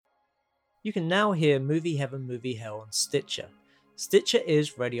You can now hear Movie Heaven, Movie Hell on Stitcher. Stitcher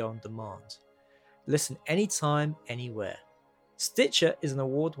is radio on demand. Listen anytime, anywhere. Stitcher is an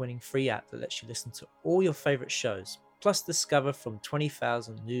award-winning free app that lets you listen to all your favourite shows, plus discover from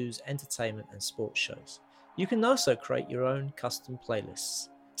 20,000 news, entertainment and sports shows. You can also create your own custom playlists.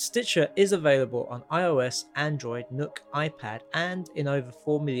 Stitcher is available on iOS, Android, Nook, iPad and in over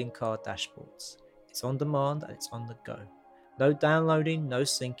 4 million car dashboards. It's on demand and it's on the go. No downloading, no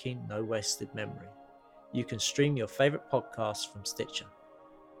syncing, no wasted memory. You can stream your favourite podcasts from Stitcher.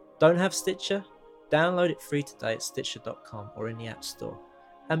 Don't have Stitcher? Download it free today at Stitcher.com or in the App Store.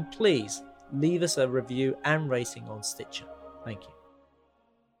 And please leave us a review and rating on Stitcher. Thank you.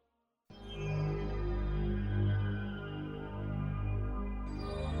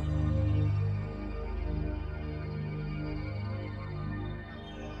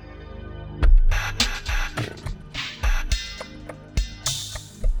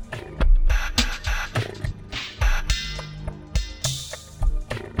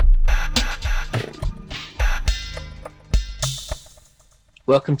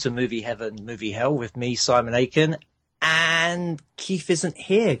 Welcome to Movie Heaven, Movie Hell with me, Simon Aiken, and Keith isn't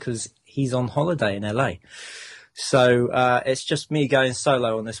here because he's on holiday in LA. So it's just me going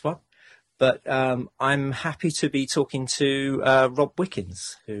solo on this one. But I'm happy to be talking to Rob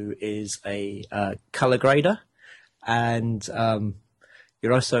Wickens, who is a colour grader, and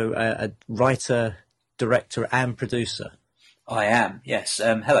you're also a writer, director and producer. I am, yes.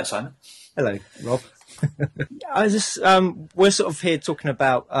 Hello, Simon. Hello, Rob. I just we're sort of here talking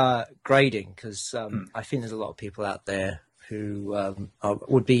about grading because I think there's a lot of people out there who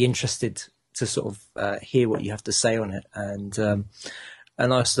would be interested to sort of hear what you have to say on it, and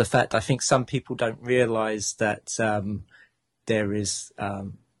also the fact I think some people don't realise that there is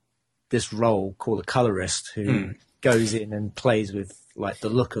this role called a colorist who goes in and plays with like the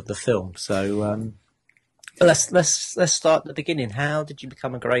look of the film. So. Let's start at the beginning. How did you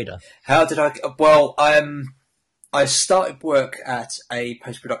become a grader? How did I? Well, I started work at a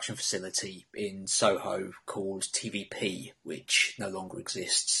post-production facility in Soho called TVP, which no longer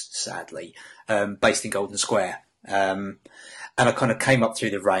exists, sadly, based in Golden Square. And I kind of came up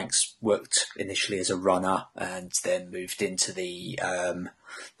through the ranks, worked initially as a runner, and then moved into the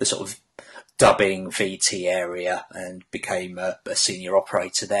sort of dubbing VT area and became a senior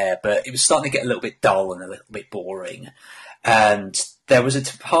operator there. But it was starting to get a little bit dull and a little bit boring. And there was a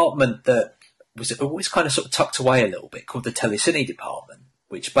department that was always kind of sort of tucked away a little bit called the Telecine department,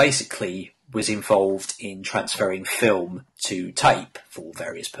 which basically was involved in transferring film to tape for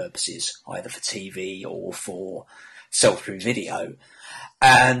various purposes, either for TV or for sell-through video.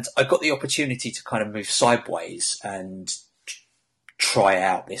 And I got the opportunity to kind of move sideways and try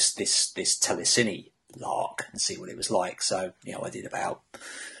out this Telecine lark and see what it was like. So, I did about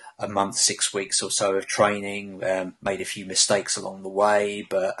a month, 6 weeks or so of training, made a few mistakes along the way,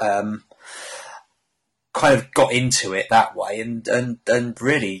 but kind of got into it that way, and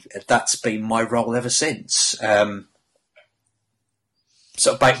really that's been my role ever since.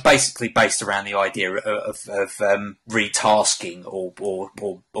 So basically based around the idea of retasking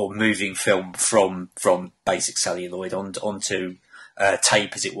or moving film from basic celluloid onto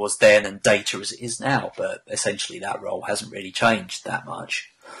tape as it was then and data as it is now, but essentially that role hasn't really changed that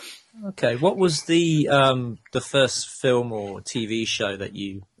much. Okay, what was the first film or TV show that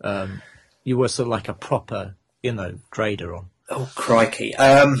you were sort of like a proper grader on? Oh crikey!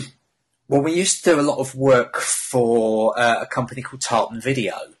 Well, we used to do a lot of work for a company called Tartan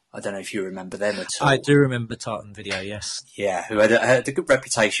Video. I don't know if you remember them at all. I do remember Tartan Video, yes. Yeah, who had a good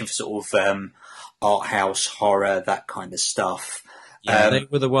reputation for sort of art house horror, that kind of stuff. Yeah, they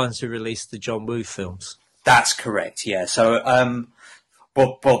were the ones who released the John Woo films. That's correct. Yeah. So,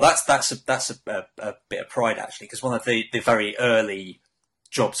 well, that's a bit of pride actually, because one of the very early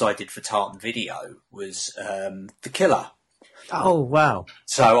jobs I did for Tartan Video was The Killer. Oh wow!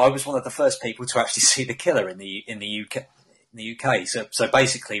 So I was one of the first people to actually see The Killer in the UK. So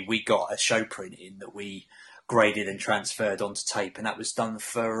basically, we got a show print in that we graded and transferred onto tape, and that was done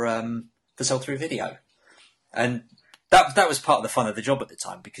for sell-through video, and that was part of the fun of the job at the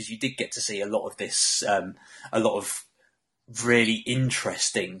time, because you did get to see a lot of this, a lot of really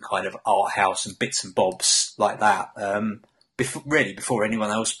interesting kind of art house and bits and bobs like that. Before anyone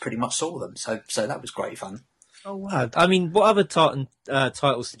else pretty much saw them, so that was great fun. Oh wow! I mean, what other Tartan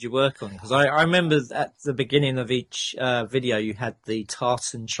titles did you work on? Because I remember at the beginning of each video you had the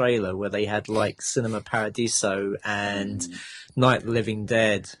Tartan trailer where they had like Cinema Paradiso and Night of the Living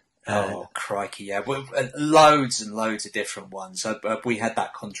Dead. Oh crikey! Yeah, well, loads and loads of different ones. So we had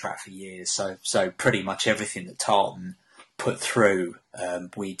that contract for years. So pretty much everything that Tartan put through.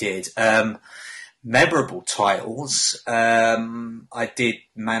 We did memorable titles. I did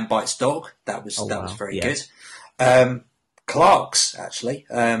Man Bites Dog. That was was very good. Clark's actually.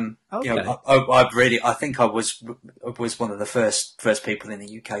 Okay. I think I was one of the first people in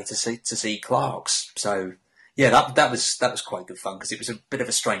the UK to see Clark's. So yeah, that was quite good fun because it was a bit of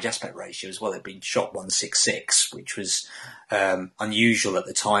a strange aspect ratio as well. It'd been shot 1:6:6, which was unusual at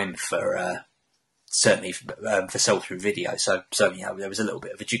the time for certainly for sell-through video. So there was a little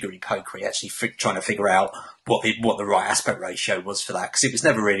bit of a jiggery pokery actually trying to figure out what the right aspect ratio was for that, because it was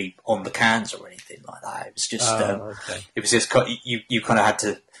never really on the cans or anything like that. It was just it was just you kind of had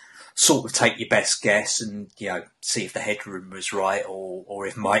to sort of take your best guess and see if the headroom was right or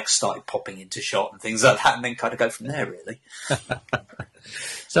if mics started popping into shot and things like that, and then kind of go from there really.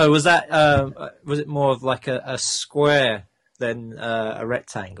 So was that was it more of like a square than a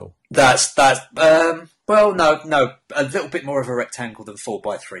rectangle? Well, no, a little bit more of a rectangle than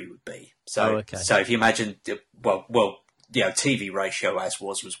 4:3 would be. So, So if you imagine, TV ratio as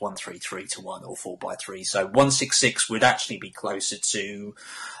was 1:3:3 or 4:3. So 1:6:6 would actually be closer to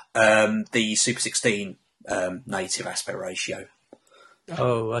the Super 16 native aspect ratio.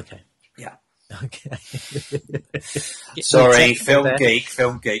 Oh, okay. Yeah. Okay. Sorry, film geek.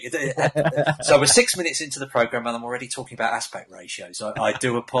 So we're 6 minutes into the programme and I'm already talking about aspect ratios. I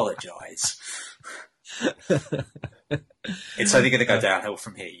do apologise. It's only going to go downhill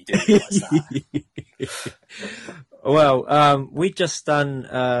from here. You do realise that. Well, we just done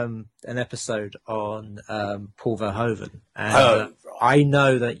an episode on Paul Verhoeven, and I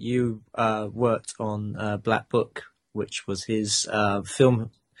know that you worked on Black Book, which was his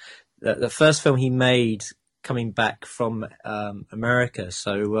film. The first film he made coming back from America.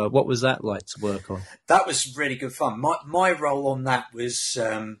 So what was that like to work on? That was really good fun. My role on that was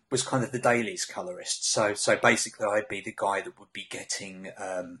kind of the dailies colorist. So basically I'd be the guy that would be getting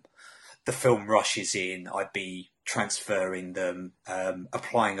the film rushes in. I'd be transferring them,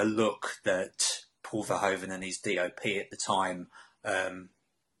 applying a look that Paul Verhoeven and his DOP at the time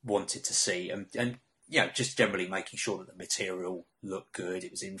wanted to see, and just generally making sure that the material looked good,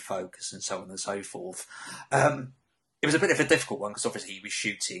 it was in focus, and so on and so forth. It was a bit of a difficult one because obviously he was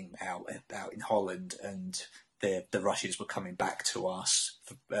shooting out in Holland, and the rushes were coming back to us.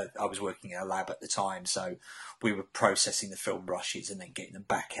 I was working in a lab at the time, so we were processing the film rushes and then getting them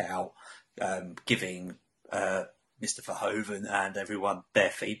back out, giving Mr. Verhoeven and everyone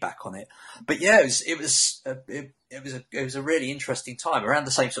their feedback on it. But yeah, it was a really interesting time. Around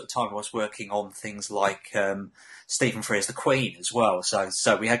the same sort of time, I was working on things like Stephen Frears' The Queen as well. So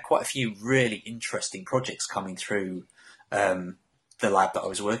we had quite a few really interesting projects coming through the lab that I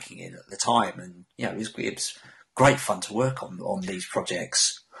was working in at the time, and it was great fun to work on these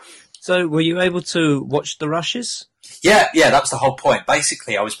projects. So were you able to watch the rushes? Yeah, that was the whole point.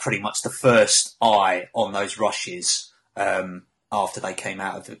 Basically, I was pretty much the first eye on those rushes after they came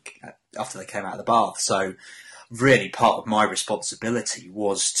out of the bath. So, really, part of my responsibility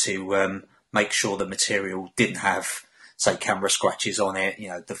was to make sure the material didn't have, say, camera scratches on it.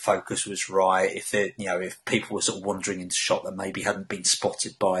 The focus was right. If people were sort of wandering into shot that maybe hadn't been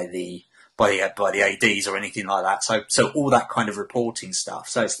spotted by the ADs or anything like that. So all that kind of reporting stuff.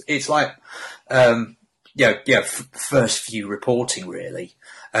 So it's like. First view reporting really,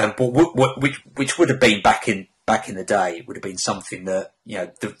 but which would have been back in the day. It would have been something that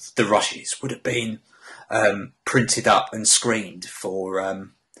the rushes would have been printed up and screened for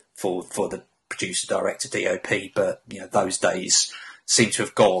the producer, director, DOP. But those days seem to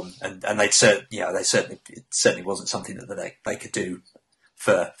have gone, and it certainly wasn't something that they could do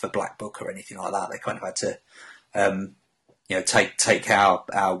for Black Book or anything like that. They kind of had to take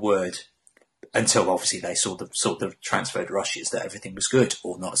our word. Until obviously they saw the transferred rushes that everything was good,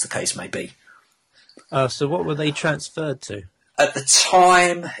 or not, as the case may be. So what were they transferred to? At the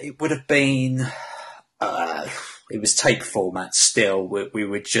time, it would have been it was tape format still. We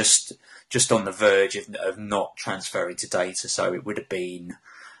were just on the verge of not transferring to data, so it would have been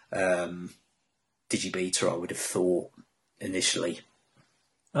Digibeta, I would have thought initially.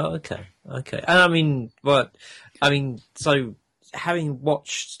 Oh, okay. And so. Having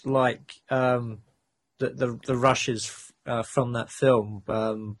watched like the rushes from that film,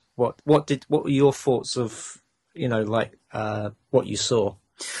 what were your thoughts of what you saw?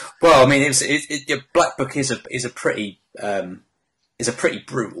 Well, I mean, Black Book is a pretty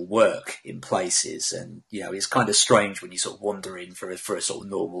brutal work in places, and it's kind of strange when you sort of wander in for a sort of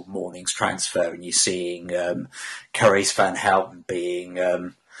normal morning's transfer and you're seeing Carice Van Houten being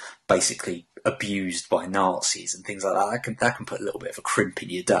basically abused by Nazis and things like that. That can put a little bit of a crimp in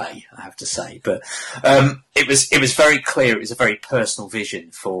your day, I have to say. But it was very clear. It was a very personal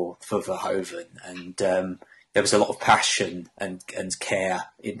vision for Verhoeven, and there was a lot of passion and care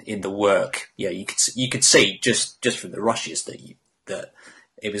in the work. Yeah, you could see just from the rushes that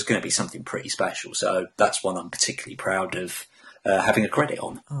it was going to be something pretty special. So that's one I'm particularly proud of having a credit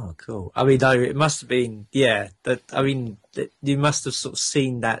on. Oh, cool. I mean, no, it must have been, yeah. You must have sort of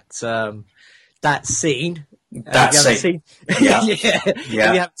seen that that scene. That scene. Yeah. Yeah. If you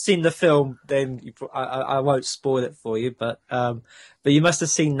haven't seen the film, then I won't spoil it for you. But you must have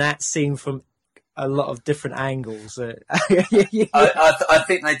seen that scene from a lot of different angles. I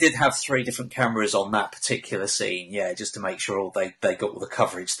think they did have 3 different cameras on that particular scene, yeah, just to make sure they got all the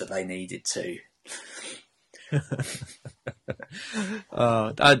coverage that they needed to.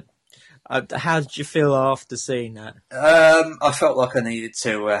 How did you feel after seeing that? I felt like I needed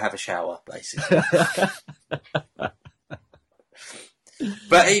to have a shower, basically.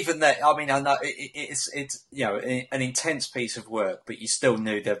 But even that, I mean, I know it's an intense piece of work, but you still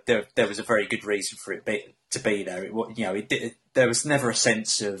knew that there was a very good reason for it to be there. There was never a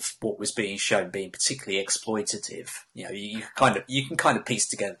sense of what was being shown being particularly exploitative. You can kind of piece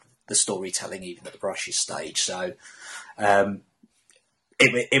together the storytelling even at the brushes stage. So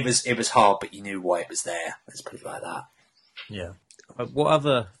it was hard, but you knew why it was there. Let's put it like that. Yeah. What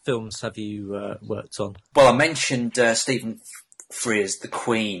other films have you worked on? Well, I mentioned Stephen Frears' The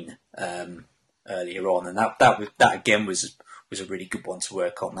Queen earlier on, and that again was a really good one to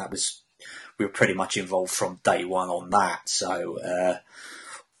work on. We were pretty much involved from day one on that. So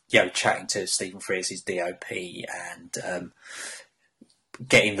chatting to Stephen Frears, his DOP, and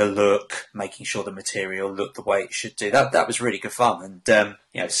getting the look, making sure the material looked the way it should do. That was really good fun. And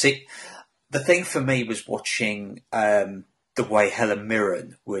the thing for me was watching the way Helen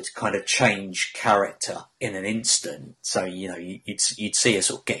Mirren would kind of change character in an instant. So you'd see her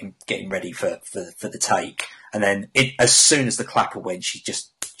sort of getting ready for the take, and then as soon as the clapper went, she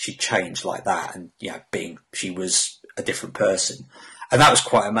changed like that, and she was a different person, and that was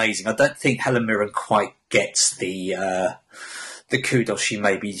quite amazing. I don't think Helen Mirren quite gets the kudos she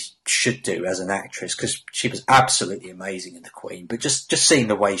maybe should do as an actress, because she was absolutely amazing in The Queen. But just seeing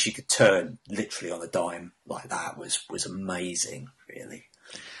the way she could turn literally on a dime like that was amazing, really.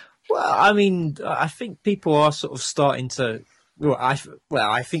 Well, I mean, I think people are sort of starting to. I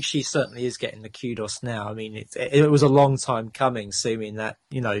think she certainly is getting the kudos now. I mean, it was a long time coming, assuming that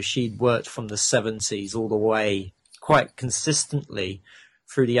she'd worked from the 70s all the way quite consistently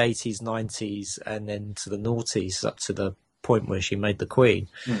through the 80s, 90s, and then to the noughties up to the point where she made The Queen.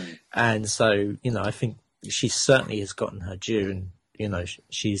 And so I think she certainly has gotten her due, and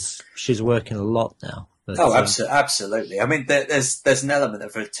she's working a lot now. But, absolutely. I mean, there's an element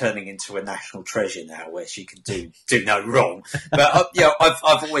of her turning into a national treasure now, where she can do no wrong. But I've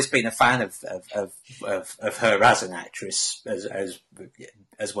always been a fan of her as an actress, as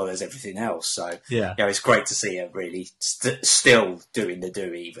well as everything else. So it's great to see her really still doing the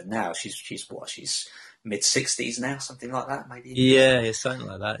do even now. She's mid-60s now, something like that, maybe. Yeah, something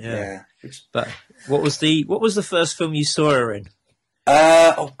like that. Yeah. But what was the first film you saw her in?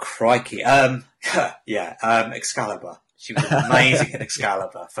 Oh crikey! Excalibur. She was amazing in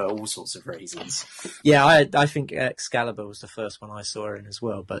Excalibur for all sorts of reasons. Yeah, I think Excalibur was the first one I saw her in as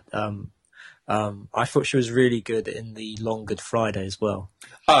well. But I thought she was really good in The Long Good Friday as well.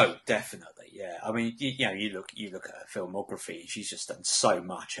 Oh, definitely. Yeah, I mean, you look at her filmography. She's just done so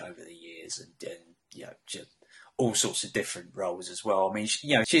much over the years, and just all sorts of different roles as well. I mean,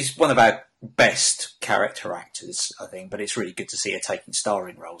 she's one of our best character actors, I think. But it's really good to see her taking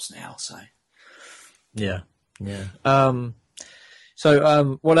starring roles now. So, yeah.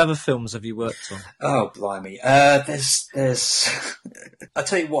 So, what other films have you worked on? Oh, blimey! There's. I'll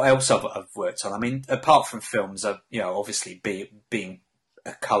tell you what else I've worked on. I mean, apart from films, obviously being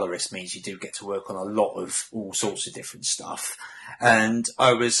a colorist means you do get to work on a lot of all sorts of different stuff. And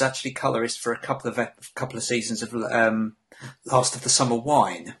I was actually colorist for a couple of seasons of Last of the Summer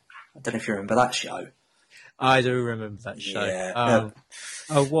Wine. I don't know if you remember that show. I do remember that show. Yeah.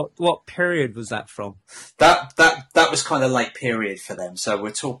 What period was that from? That was kind of late period for them. So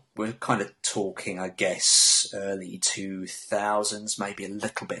we're kind of talking, I guess, early 2000s, maybe a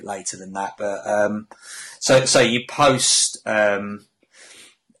little bit later than that. But so you post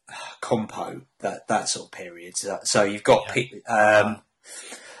Compo, that sort of period. So you've got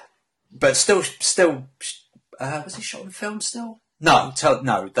but still, was it shot on film still? No,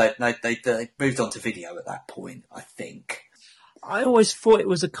 they moved on to video at that point, I think. I always thought it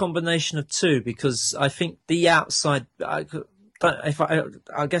was a combination of two, because I think the outside,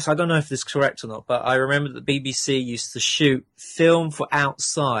 I guess I don't know if this is correct or not, but I remember the BBC used to shoot film for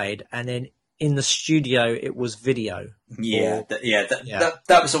outside, and then in the studio it was video. Yeah,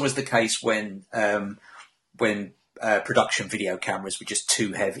 that was always the case when production video cameras were just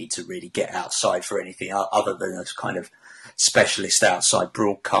too heavy to really get outside for anything other than a kind of specialist outside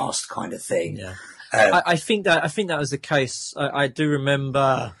broadcast kind of thing. Yeah, I think that was the case. I do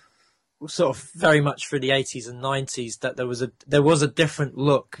remember sort of very much through the 80s and 90s that there was a different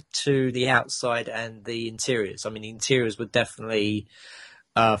look to the outside and the interiors. I mean, the interiors were definitely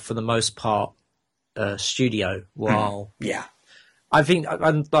for the most part studio, while I think,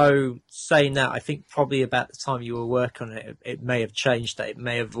 and though saying that, I think probably about the time you were working on it, it may have changed, that it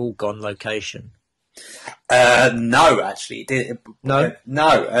may have all gone location. No, actually, it did. No?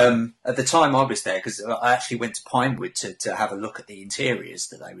 No. At the time I was there, because I actually went to Pinewood to have a look at the interiors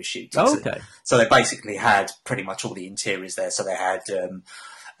that they were shooting. Oh, okay. So they basically had pretty much all the interiors there. So they had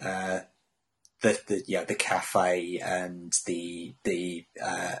the cafe and the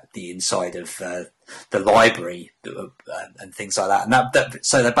inside of the library and things like that. And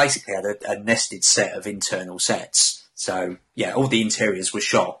so they basically had a nested set of internal sets. So yeah, all the interiors were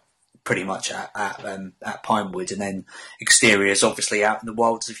shot pretty much at Pinewood, and then exteriors obviously out in the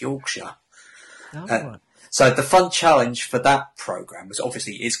wilds of Yorkshire. Oh, right. So the fun challenge for that programme was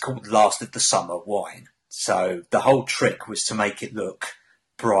obviously, it's called Last of the Summer Wine. So the whole trick was to make it look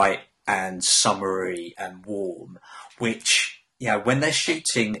bright and summery and warm, which, when they're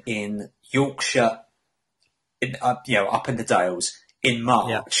shooting in Yorkshire, up in the Dales in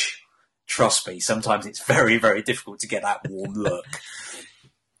March, trust me, sometimes it's very, very difficult to get that warm look.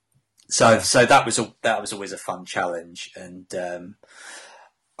 So that was always a fun challenge, and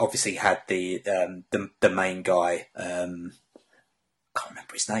obviously had the main guy. I can't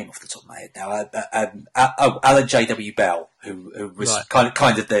remember his name off the top of my head now. Alan J.W. Bell, who was kind of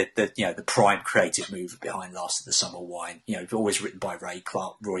the prime creative mover behind Last of the Summer Wine. Always written by Roy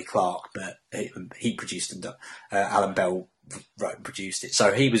Clark, but he produced and Alan Bell wrote and produced it.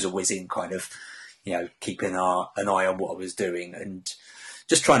 So he was always in kind of, keeping an eye on what I was doing and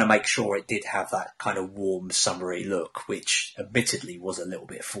just trying to make sure it did have that kind of warm, summery look, which admittedly was a little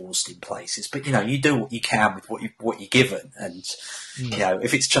bit forced in places. But, you do what you can with what you're given. And,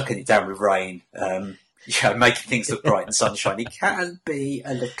 if it's chucking it down with rain, making things look bright and sunshiny can be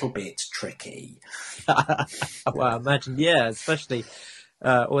a little bit tricky. Well, I imagine, especially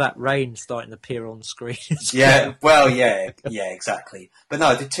all that rain starting to appear on the screen. Yeah, well, yeah, exactly. But no,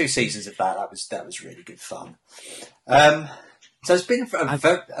 I did 2 seasons of that. That was really good fun. So it's been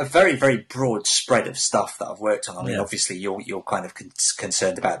a very, very broad spread of stuff that I've worked on. I mean, obviously you're kind of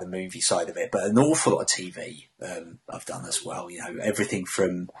concerned about the movie side of it, but an awful lot of TV I've done as well. Everything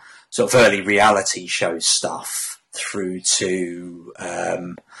from sort of early reality show stuff through to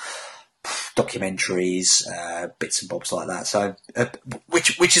documentaries, bits and bobs like that. So,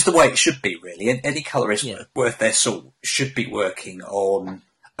 which is the way it should be, really. And any colourist worth their salt should be working on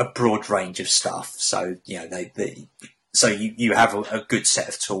a broad range of stuff. So, so you have a good set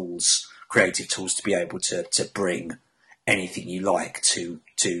of tools, creative tools, to be able to bring anything you like to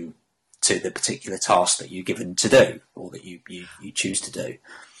the particular task that you're given to do, or that you choose to do.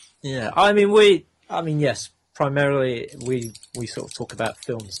 Yeah, I mean, yes, primarily we sort of talk about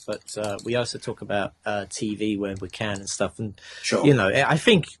films, but we also talk about TV when we can and stuff. And sure. I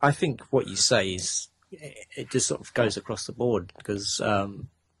think what you say is, it just sort of goes across the board, because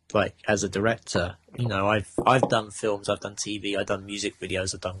like, as a director, I've done films, I've done TV, I've done music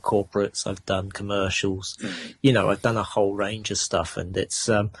videos, I've done corporates, I've done commercials, I've done a whole range of stuff, and it's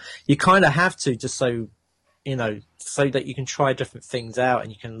you kind of have to, just so that you can try different things out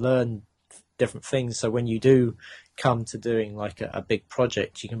and you can learn different things, so when you do come to doing like a big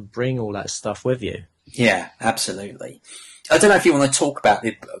project, you can bring all that stuff with you. Yeah, absolutely. I don't know if you want to talk about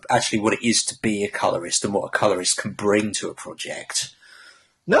actually what it is to be a colorist and what a colorist can bring to a project.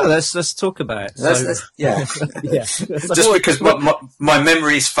 No, let's talk about it. Yeah. Just because my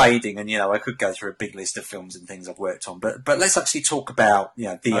memory is fading, and I could go through a big list of films and things I've worked on, but let's actually talk about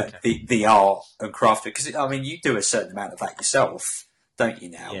the art and craft, because you do a certain amount of that yourself, don't you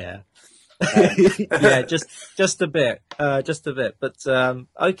now? Yeah. Yeah, just a bit. But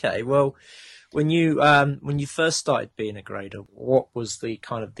okay, well, when you first started being a grader, what was the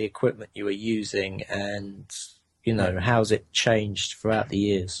kind of the equipment you were using, and how's it changed throughout the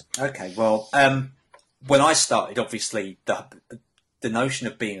years? Okay, well, when I started, obviously the notion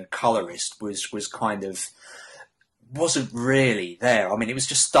of being a colorist was kind of wasn't really there. I mean, it was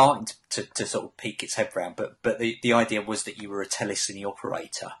just starting to sort of peek its head round, but the idea was that you were a telecine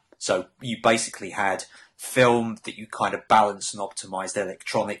operator. So you basically had film that you kind of balanced and optimized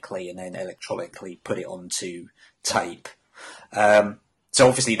electronically and then electronically put it onto tape. So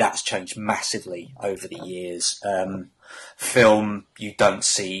obviously that's changed massively over the years. Film you don't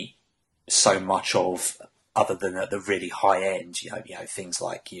see so much of, other than at the really high end, you know things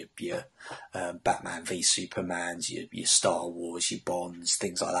like your Batman v Supermans, your Star Wars, your Bonds,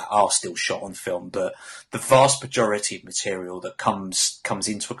 things like that are still shot on film. But the vast majority of material that comes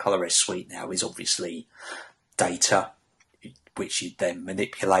into a ColorOS suite now is obviously data, which you then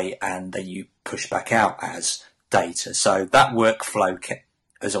manipulate and then you push back out as data. So that workflow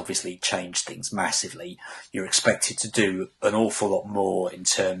has obviously changed things massively. You're expected to do an awful lot more in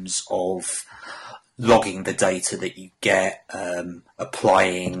terms of logging the data that you get,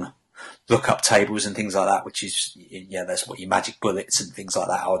 applying lookup tables and things like that, which is, that's what your magic bullets and things like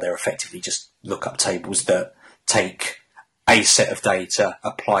that are. They're effectively just lookup tables that take a set of data,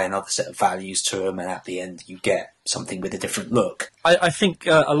 apply another set of values to them, and at the end you get something with a different look. I think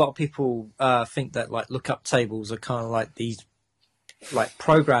a lot of people think that like lookup tables are kind of like these like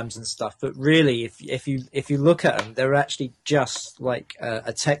programs and stuff, but really if you look at them, they're actually just like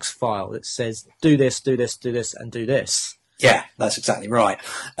a text file that says do this, do this, do this, and do this. Yeah, that's exactly right.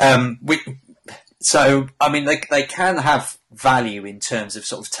 So I mean they can have value in terms of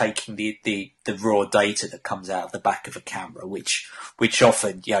sort of taking the raw data that comes out of the back of a camera, which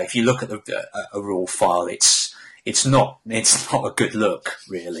often, if you look at a raw file, it's not a good look,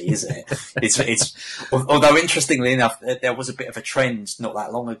 really, is it? It's although interestingly enough, there was a bit of a trend not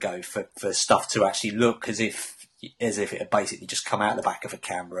that long ago for stuff to actually look as if it had basically just come out the back of a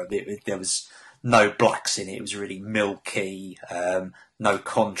camera. There was no blacks in it. It was really milky, no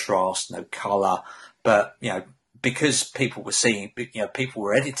contrast, no colour. But because people were seeing, people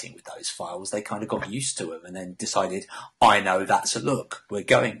were editing with those files, they kind of got used to them and then decided, I know that's a look. We're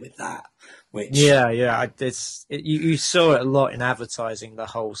going with that. Which... you saw it a lot in advertising, the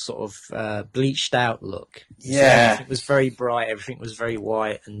whole sort of bleached out look. Yeah, so everything was very bright, everything was very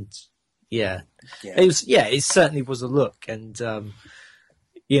white, and it certainly was a look, and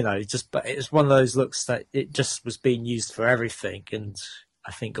but it was one of those looks that it just was being used for everything, and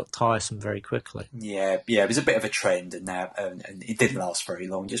I think got tiresome very quickly. Yeah, it was a bit of a trend, and now and it didn't last very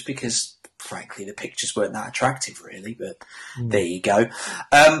long, just because, frankly, the pictures weren't that attractive, really. But there you go.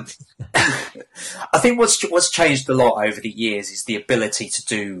 I think what's changed a lot over the years is the ability to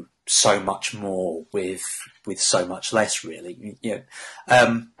do so much more with so much less, really.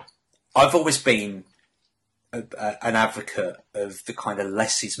 I've always been an advocate of the kind of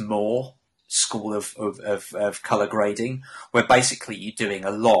less is more school of color grading, where basically you're doing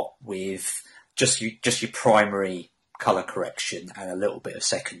a lot with just your primary color correction and a little bit of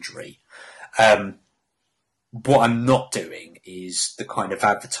secondary. What I'm not doing is the kind of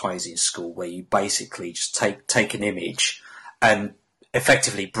advertising school where you basically just take an image and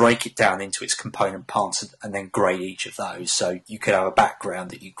effectively break it down into its component parts and then grade each of those. So you could have a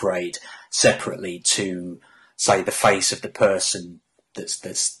background that you grade separately to, say, the face of the person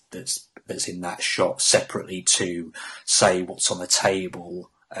that's in that shot, separately to, say, what's on the table,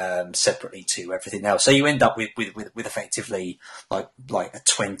 separately to everything else. So you end up with effectively like a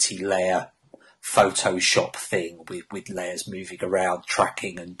 20-layer Photoshop thing with layers moving around,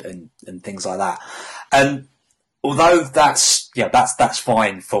 tracking and things like that. And although that's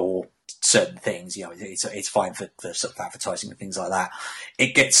fine for certain things, it's fine for sort of advertising and things like that,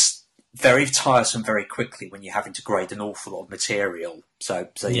 it gets very tiresome very quickly when you're having to grade an awful lot of material. So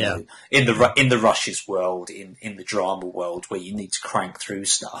in the rushes world, in the drama world, where you need to crank through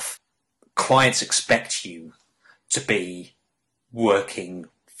stuff, clients expect you to be working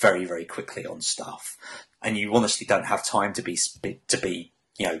very, very quickly on stuff, and you honestly don't have time to be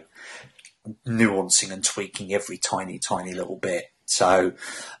nuancing and tweaking every tiny little bit. So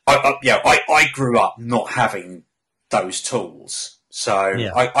I grew up not having those tools. So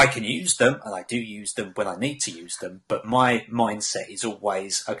I can use them, and I do use them when I need to use them. But my mindset is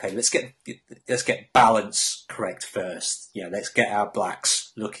always, okay, let's get balance correct first. Let's get our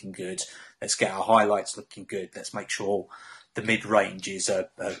blacks looking good. Let's get our highlights looking good. Let's make sure the mid ranges are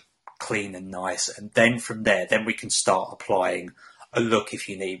clean and nice. And then from there, then we can start applying a look if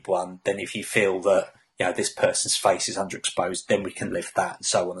you need one. Then if you feel that this person's face is underexposed, then we can lift that, and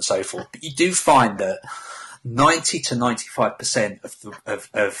so on and so forth. But you do find that 90 to 95%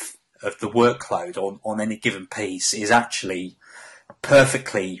 of the workload on any given piece is actually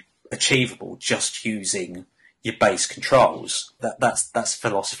perfectly achievable just using your base controls. That's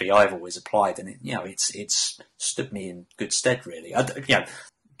philosophy I've always applied, and it's stood me in good stead, really.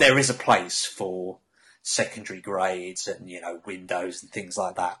 There is a place for secondary grades and, windows and things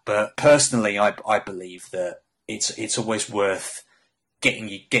like that. But personally, I believe that it's always worth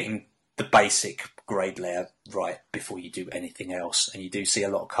getting the basic grade layer right before you do anything else. And you do see a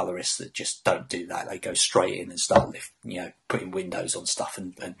lot of colorists that just don't do that. They go straight in and start putting windows on stuff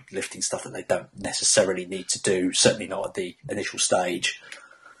and lifting stuff that they don't necessarily need to do, certainly not at the initial stage.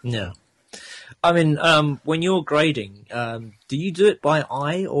 Yeah. I mean, when you're grading, do you do it by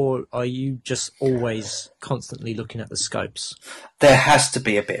eye, or are you just always constantly looking at the scopes? There has to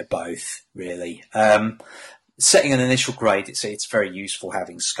be a bit of both, really. Setting an initial grade, it's very useful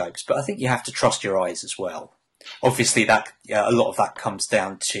having scopes, but I think you have to trust your eyes as well. Obviously, a lot of that comes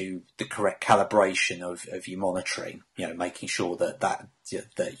down to the correct calibration of your monitoring. Making sure that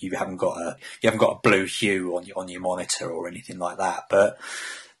you haven't got a blue hue on your monitor or anything like that. But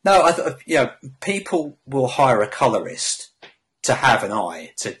no, people will hire a colorist to have an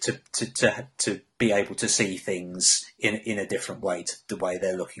eye to be able to see things in a different way to the way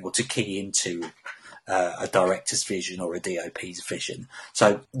they're looking, or to key into a director's vision or a DOP's vision.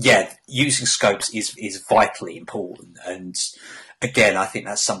 So yeah, using scopes is vitally important. And again, I think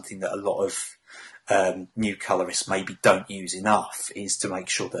that's something that a lot of new colorists maybe don't use enough, is to make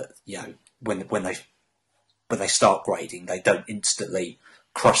sure that when they start grading, they don't instantly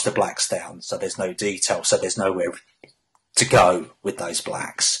crush the blacks down, so there's no detail, so there's nowhere to go with those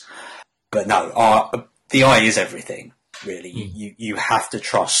blacks. But no, the eye is everything, really. You have to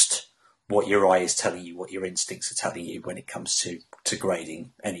trust what your eye is telling you, what your instincts are telling you when it comes to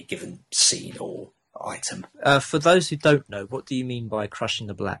grading any given scene or item. For those who don't know, what do you mean by crushing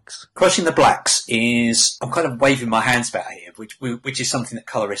the blacks? Crushing the blacks is, I'm kind of waving my hands about here, which is something that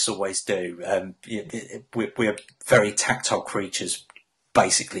colorists always do. We're very tactile creatures,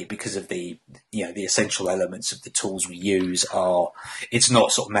 basically, because of the essential elements of the tools we use it's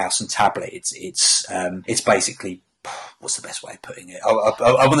not sort of mouse and tablet. It's basically, what's the best way of putting it?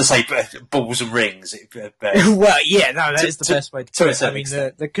 I want to say balls and rings. Well, yeah, no, that is the best way to put it. I mean,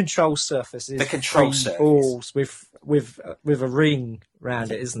 extent. the control surface is the control surface. Balls with a ring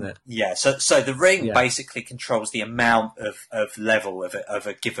around it, isn't it? Yeah. So the ring basically controls the amount of level of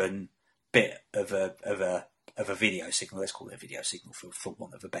a given bit of a video signal. Let's call it a video signal for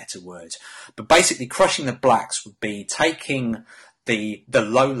want of a better word. But basically, crushing the blacks would be taking the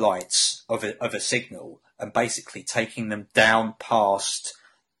low lights of a signal and basically taking them down past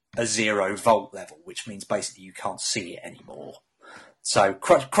a 0 volt level, which means basically you can't see it anymore. So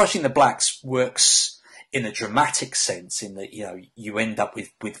crushing the blacks works in a dramatic sense, in that you end up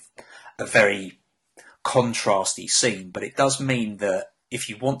with a very contrasty scene, but it does mean that if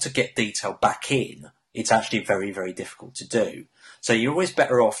you want to get detail back in, it's actually very, very difficult to do. So you're always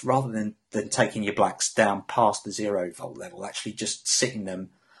better off, rather than taking your blacks down past the 0 volt level, actually just sitting them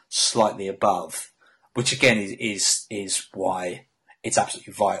slightly above, which again is why it's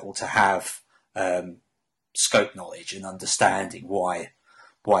absolutely vital to have scope knowledge and understanding why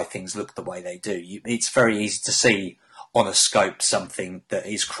things look the way they do. It's very easy to see on a scope something that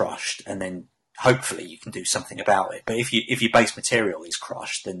is crushed, and then hopefully you can do something about it. But if your base material is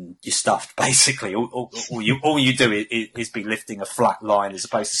crushed, then you're stuffed, basically. All you do is be lifting a flat line as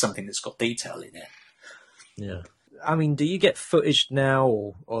opposed to something that's got detail in it. Yeah. I mean, do you get footage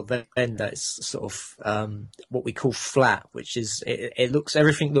now, or then that's sort of what we call flat, which is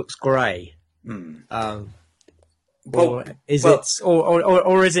everything looks grey? Or is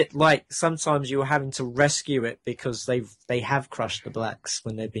it like sometimes you're having to rescue it because they have crushed the blacks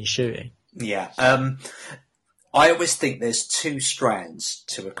when they've been shooting? Yeah. I always think there's two strands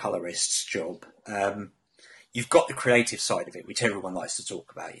to a colorist's job. You've got the creative side of it, which everyone likes to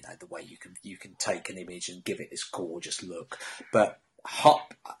talk about, the way you can take an image and give it this gorgeous look. But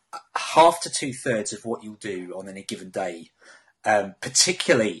half to 2/3 of what you'll do on any given day,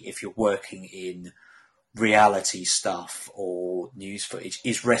 particularly if you're working in reality stuff or news footage,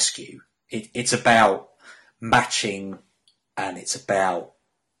 is rescue. It's about matching, and it's about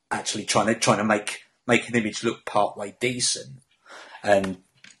actually trying to make an image look partway decent. And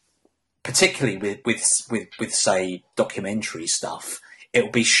particularly with say documentary stuff, it'll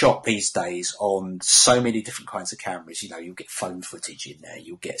be shot these days on so many different kinds of cameras. You'll get phone footage in there,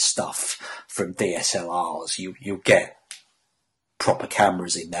 you'll get stuff from DSLRs, you'll get proper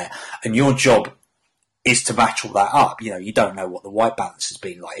cameras in there, and your job is to match all that up. You don't know what the white balance has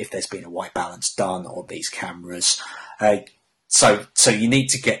been like, if there's been a white balance done on these cameras. So you need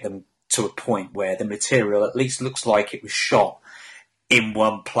to get them to a point where the material at least looks like it was shot in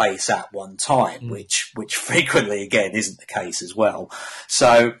one place at one time, which frequently, again, isn't the case as well.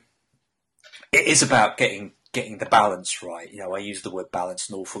 So it is about getting the balance right. I use the word balance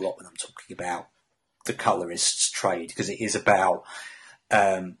an awful lot when I'm talking about the colorist's trade, because it is about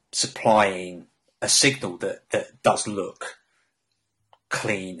supplying a signal that does look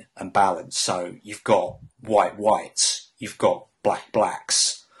clean and balanced. So you've got whites, you've got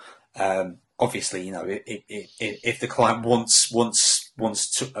blacks. Obviously, if the client wants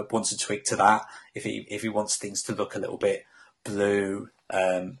a tweak to that, if he wants things to look a little bit blue,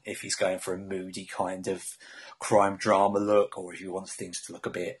 if he's going for a moody kind of crime drama look, or if he wants things to look a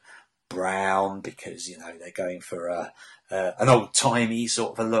bit brown because they're going for an old timey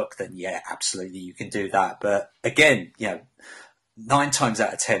sort of a look, then yeah, absolutely you can do that. But again, 9 times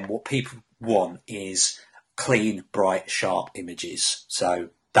out of 10, what people want is clean, bright, sharp images. So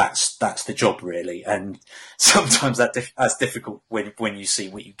that's the job really, and sometimes that's difficult when you see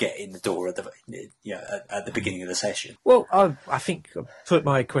what you get in the door at the beginning of the session. Well, I think I put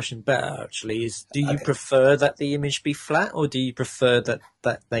my question better actually. Is do you prefer that the image be flat, or do you prefer that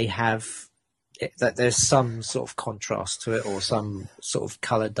they have that there's some sort of contrast to it or some sort of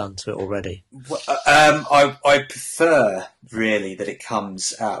colour done to it already? Well, I prefer really that it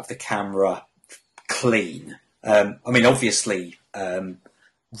comes out of the camera clean. I mean, obviously.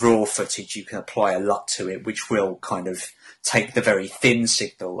 Raw footage, you can apply a lot to it, which will kind of take the very thin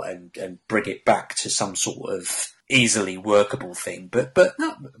signal and bring it back to some sort of easily workable thing. But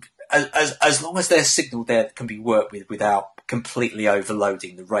no, as long as there's signal there that can be worked with without completely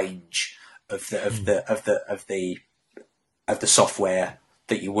overloading the range of the software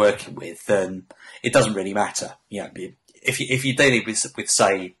that you're working with, then it doesn't really matter. If you're dealing with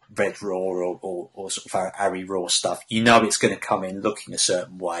say Red Raw or sort of Arri Raw stuff, it's going to come in looking a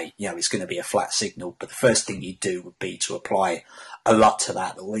certain way. It's going to be a flat signal. But the first thing you do would be to apply a lot to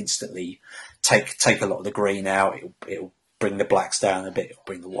that. That will instantly take a lot of the green out. It'll bring the blacks down a bit. It'll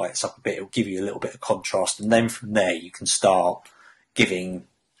bring the whites up a bit. It'll give you a little bit of contrast, and then from there you can start giving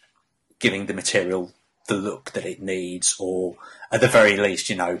the material the look that it needs, or at the very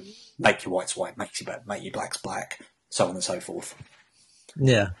least, make your whites white, make your blacks black. So on and so forth.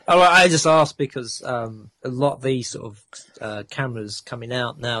 Yeah. Oh, I just asked because a lot of these sort of cameras coming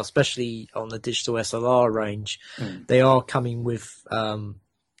out now, especially on the digital SLR range, they are coming with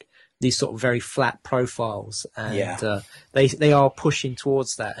these sort of very flat profiles, and they are pushing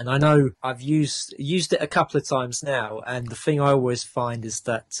towards that. And I know I've used it a couple of times now, and the thing I always find is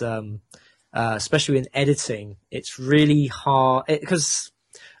that, especially in editing, it's really hard because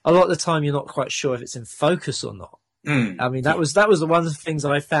a lot of the time you're not quite sure if it's in focus or not. I mean, that was the one of the things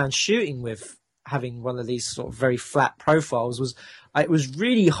that I found shooting with having one of these sort of very flat profiles was it was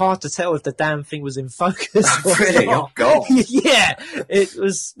really hard to tell if the damn thing was in focus. Really? Oh God! Yeah, it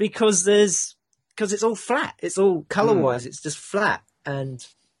was because it's all flat. It's all color-wise. It's just flat, and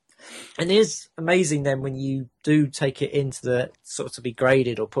it is amazing then when you do take it into the sort of to be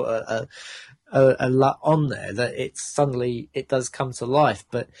graded or put a LUT on there that it does come to life.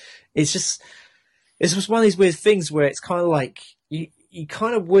 But it's just one of these weird things where it's kind of like you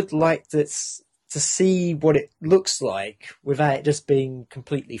kind of would like to see what it looks like without it just being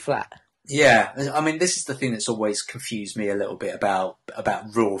completely flat. Yeah, I mean, this is the thing that's always confused me a little bit about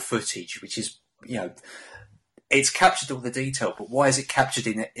raw footage, which is, it's captured all the detail, but why is it captured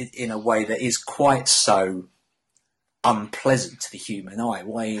in a way that is quite so unpleasant to the human eye?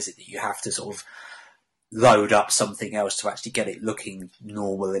 Why is it that you have to sort of load up something else to actually get it looking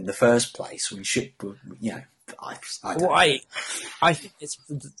normal in the first place? We should, I think it's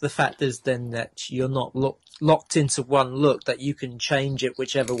the fact is then that you're not locked into one look, that you can change it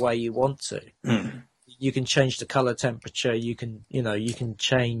whichever way you want to. You can change the color temperature. You can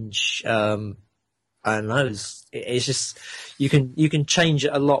change. I don't know. It's just you can change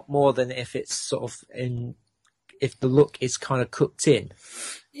it a lot more than if it's sort of if the look is kind of cooked in.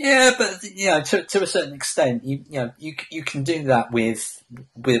 Yeah, but to a certain extent, you can do that with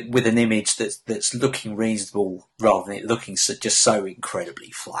an image that's looking reasonable rather than it looking just so incredibly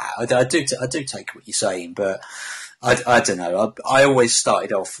flat. I do take what you're saying, but I don't know. I always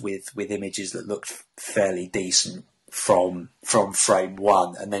started off with images that looked fairly decent from frame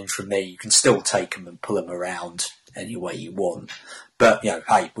one, and then from there you can still take them and pull them around any way you want. But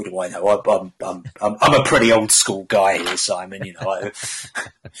hey, what do I know? I'm a pretty old school guy here, Simon. I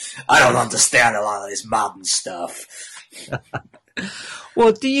don't understand a lot of this modern stuff.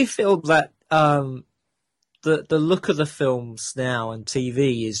 Well, do you feel that the look of the films now and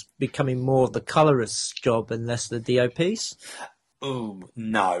TV is becoming more the colorist's job and less the DOP's? Oh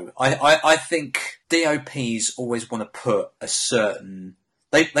no, I think DOPs always want to put a certain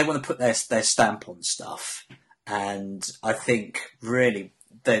they want to put their stamp on stuff. And I think really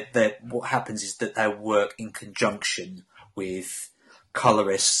that what happens is that they'll work in conjunction with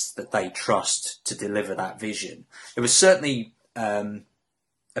colorists that they trust to deliver that vision. There was certainly a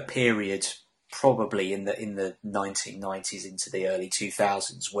period, probably in the 1990s into the early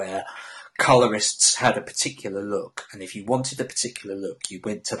 2000s, where colorists had a particular look, and if you wanted a particular look, you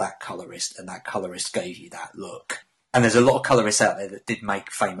went to that colorist, and that colorist gave you that look. And there's a lot of colorists out there that did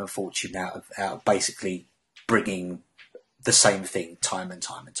make fame and fortune out of basically bringing the same thing time and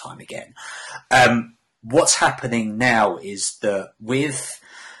time and time again. What's happening now is that with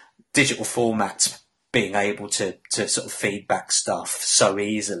digital formats being able to sort of feedback stuff so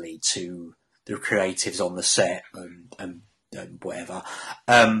easily to the creatives on the set and whatever,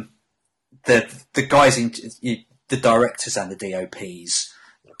 the guys the directors and the DOPs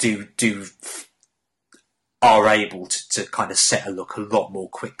are able to kind of set a look a lot more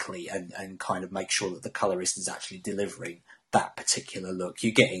quickly and kind of make sure that the colorist is actually delivering that particular look.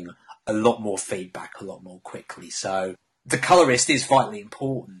 You're getting a lot more feedback a lot more quickly. So the colorist is vitally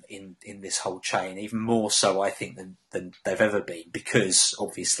important in this whole chain, even more so, I think, than they've ever been, because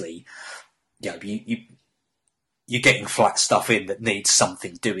obviously, you know, you're getting flat stuff in that needs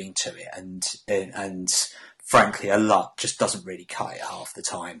something doing to it, and frankly, a LUT just doesn't really cut it half the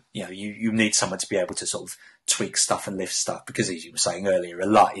time. You know, you need someone to be able to sort of tweak stuff and lift stuff, because as you were saying earlier, a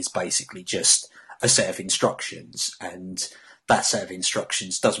LUT is basically just a set of instructions, and that set of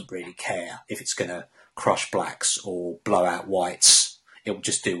instructions doesn't really care if it's going to crush blacks or blow out whites. It will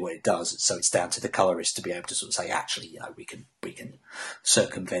just do what it does. So it's down to the colorist to be able to sort of say, actually, you know, we can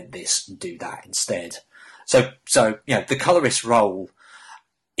circumvent this and do that instead. So you know, the colorist role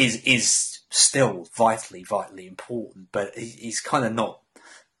is still vitally important, but he's kind of not,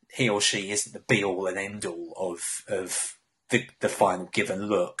 he or she isn't the be all and end all of the final given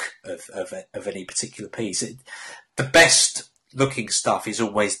look of any particular piece. The best looking stuff is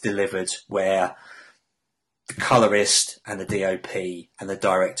always delivered where the colorist and the DOP and the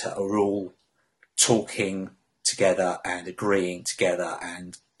director are all talking together and agreeing together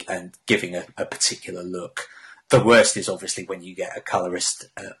and giving a particular look. The worst is obviously when you get a colorist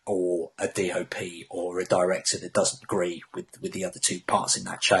or a DOP or a director that doesn't agree with the other two parts in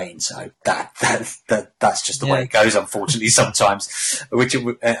that chain. So that's just the way it goes, unfortunately, sometimes.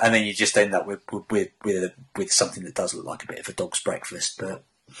 And then you just end up with something that does look like a bit of a dog's breakfast. But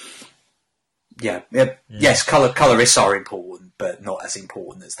yes, colorists are important, but not as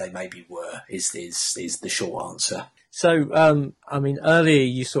important as they maybe were. Is the short answer. So I mean, earlier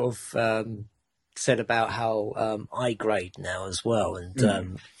you sort of said about how I grade now as well,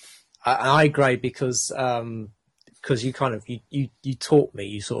 and I grade because you kind of you taught me,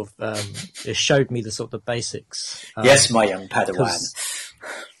 you sort of showed me the sort of the basics. Yes, my young Padawan.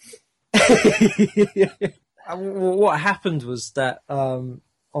 What happened was that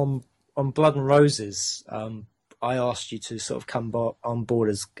on Blood and Roses, I asked you to sort of come on board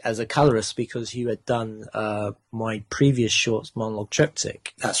as a colorist because you had done my previous shorts monologue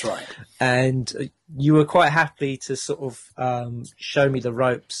triptych. That's right. And you were quite happy to sort of show me the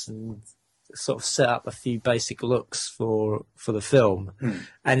ropes and sort of set up a few basic looks for the film,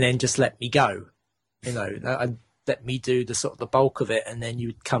 and then just let me go, you know, and let me do the sort of the bulk of it, and then you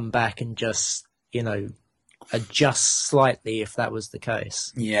would come back and just, you know, adjust slightly if that was the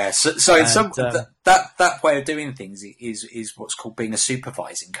case. Yeah, so in some that way of doing things is what's called being a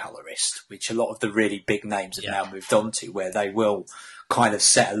supervising colorist, which a lot of the really big names have now moved on to, where they will kind of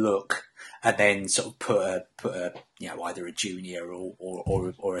set a look and then sort of put a you know, either a junior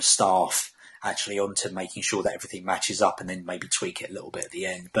or a staff actually onto making sure that everything matches up, and then maybe tweak it a little bit at the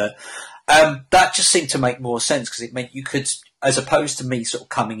end. But that just seemed to make more sense, because it meant you could, as opposed to me sort of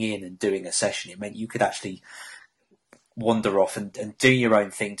coming in and doing a session, it meant you could actually wander off and do your own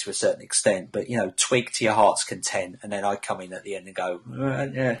thing to a certain extent, but, you know, tweak to your heart's content, and then I'd come in at the end and go,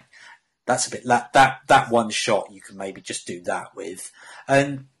 yeah, that's a bit, that one shot you can maybe just do that with.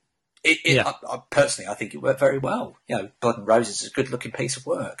 And I personally, I think it worked very well. You know, Blood and Roses is a good looking piece of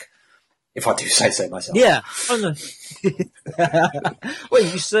work, if I do say so myself. Yeah. Oh, no. Well,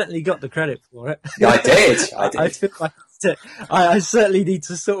 you certainly got the credit for it. Yeah, I did. I feel like I certainly need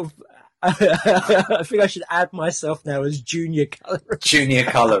to sort of. I think I should add myself now as junior colorist. Junior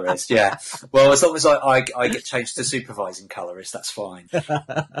colorist, yeah. Well, as long as I get changed to supervising colorist, that's fine.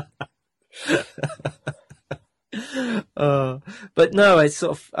 But no, it's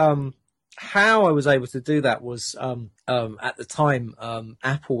sort of how I was able to do that was at the time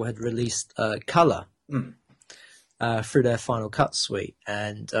Apple had released Color through their Final Cut suite,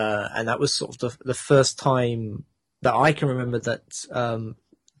 and that was sort of the first time that I can remember that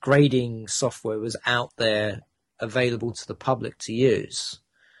grading software was out there available to the public to use.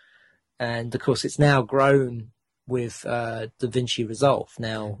 And of course, it's now grown with DaVinci Resolve.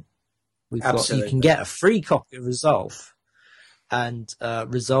 Now you Absolutely. can get a free copy of Resolve, and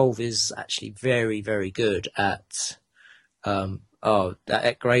Resolve is actually very, very good at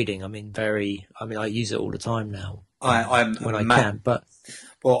grading. I mean, I use it all the time now. I'm when I can, but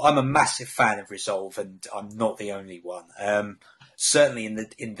I'm a massive fan of Resolve, and I'm not the only one. Certainly in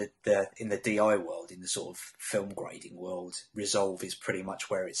the DI world, in the sort of film grading world, Resolve is pretty much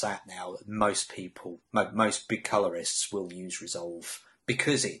where it's at now. Most big colorists will use Resolve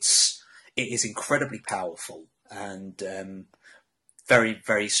because it is incredibly powerful and very,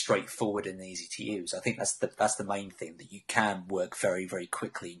 very straightforward and easy to use. I think that's the main thing, that you can work very, very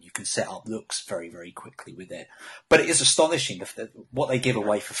quickly, and you can set up looks very, very quickly with it. But it is astonishing what they give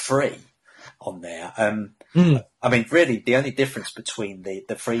away for free on there. I mean, really, the only difference between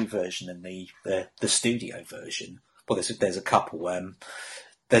the free version and the studio version, well, there's a couple.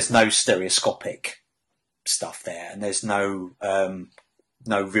 There's no stereoscopic stuff there, and there's no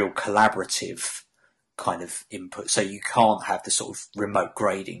real collaborative kind of input, so you can't have the sort of remote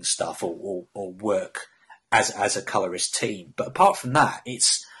grading stuff or work as a colorist team. But apart from that,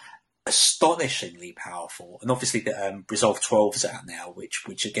 it's astonishingly powerful. And obviously the Resolve 12 is out now,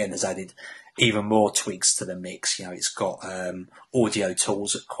 which again has added even more tweaks to the mix. You know, it's got audio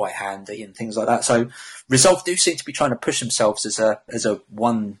tools that are quite handy and things like that. So Resolve do seem to be trying to push themselves as a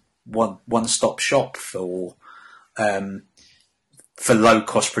one-stop shop for low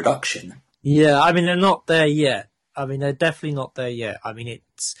cost production. Yeah, I mean, they're not there yet. I mean, they're definitely not there yet. I mean,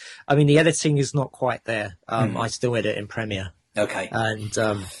 the editing is not quite there. I still edit in Premiere. Okay. And,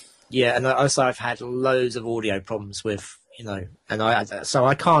 and also I've had loads of audio problems with, so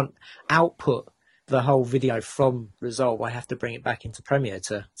I can't output the whole video from Resolve. I have to bring it back into Premiere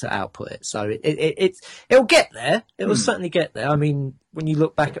to output it. So it'll get there. It will certainly get there. I mean, when you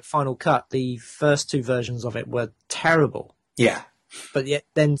look back at Final Cut, the first two versions of it were terrible. Yeah. But yet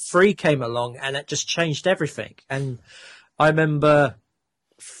then 3 came along and it just changed everything. And I remember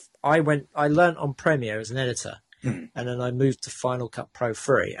I learnt on Premiere as an editor, and then I moved to Final Cut Pro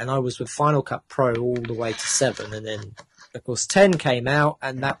 3, and I was with Final Cut Pro all the way to 7, and then of course 10 came out,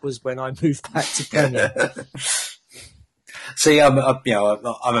 and that was when I moved back to Premiere. See, I'm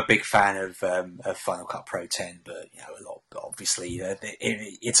a big fan of Final Cut Pro 10, but obviously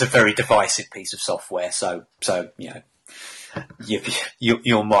it's a very divisive piece of software. So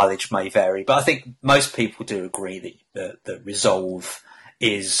your mileage may vary, but I think most people do agree that Resolve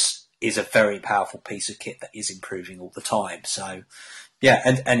is a very powerful piece of kit that is improving all the time. So yeah,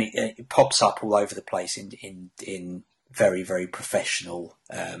 and it pops up all over the place in very, very professional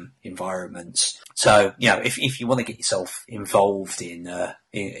environments. So if you want to get yourself involved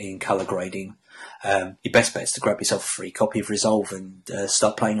in color grading, your best bet is to grab yourself a free copy of Resolve and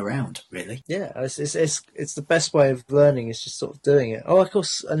start playing around, really. Yeah, it's the best way of learning, is just sort of doing it. Oh, of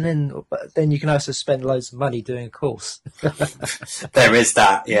course, and then you can also spend loads of money doing a course. There is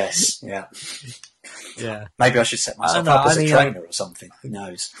that, yes, yeah. Yeah. Maybe I should set myself up as a trainer or something. Who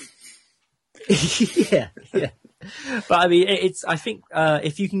knows? yeah. But I mean, I think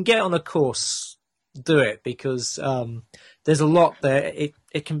if you can get on a course, do it, because there's a lot there.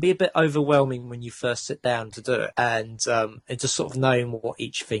 It can be a bit overwhelming when you first sit down to do it, and just sort of knowing what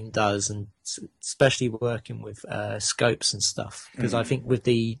each thing does, and especially working with scopes and stuff. Because I think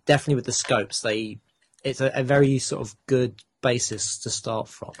definitely with the scopes, it's a very sort of good basis to start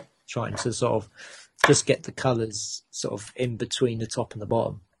from, trying to sort of just get the colours sort of in between the top and the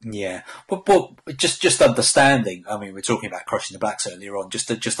bottom. Yeah, but just understanding. I mean, we're talking about crushing the blacks earlier on.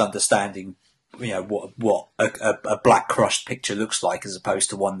 Just understanding, what a black crushed picture looks like, as opposed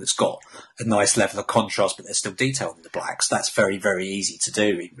to one that's got a nice level of contrast, but there's still detail in the blacks. That's very, very easy to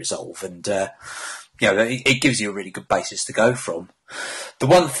do in Resolve, and it gives you a really good basis to go from. The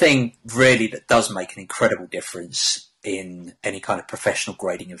one thing really that does make an incredible difference in any kind of professional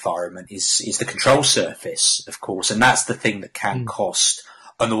grading environment is the control surface, of course, and that's the thing that can cost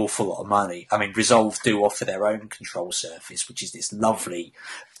an awful lot of money. I mean, Resolve do offer their own control surface, which is this lovely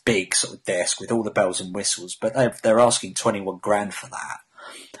big sort of desk with all the bells and whistles, but they're asking 21 grand for that.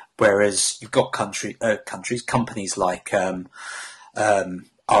 Whereas you've got companies like RL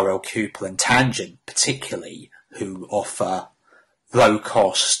Kupel and Tangent, particularly, who offer low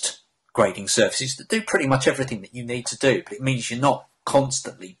cost grading surfaces that do pretty much everything that you need to do, but it means you're not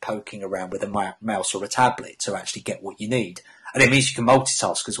constantly poking around with a mouse or a tablet to actually get what you need. And it means you can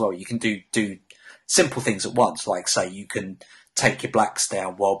multitask as well. You can do simple things at once, like, say, you can take your blacks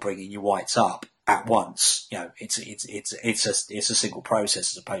down while bringing your whites up at once. It's a single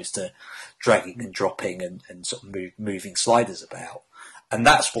process, as opposed to dragging and dropping and sort of moving sliders about. And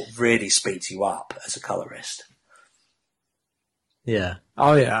that's what really speeds you up as a colorist. Yeah.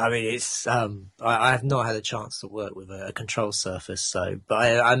 Oh yeah. I mean, it's I have not had a chance to work with a control surface, so but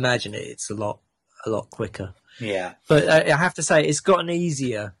I imagine it's a lot quicker. Yeah. But I have to say, it's gotten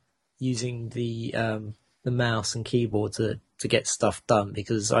easier using the mouse and keyboard to get stuff done,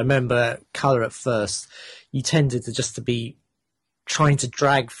 because I remember color at first, you tended to be trying to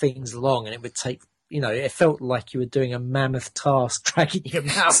drag things along, and it would take. It felt like you were doing a mammoth task, dragging your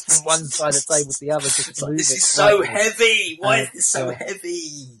mouse from one side of the table to the other. Just to move This it is so slightly. heavy. Why is this so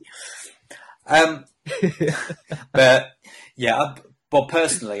heavy? But yeah, well,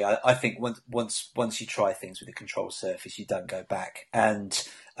 personally, I think once you try things with a control surface, you don't go back. And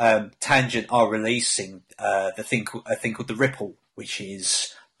Tangent are releasing a thing called the Ripple, which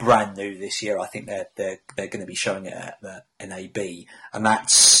is brand new this year. I think they're going to be showing it at the NAB, and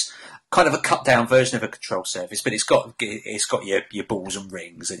that's kind of a cut down version of a control surface, but it's got your balls and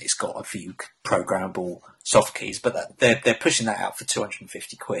rings, and it's got a few programmable soft keys. But they're pushing that out for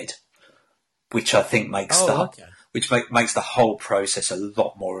 £250, which I think makes makes the whole process a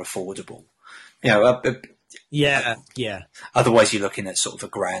lot more affordable. Yeah. Otherwise, you're looking at sort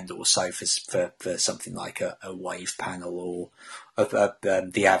of £1,000 or so for something like a wave panel or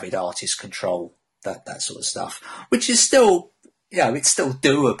the Avid Artist Control, that sort of stuff, which is still, it's still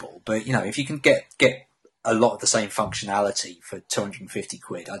doable. But if you can get a lot of the same functionality for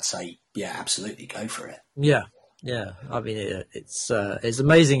 £250, I'd say absolutely go for it. Yeah. I mean, it's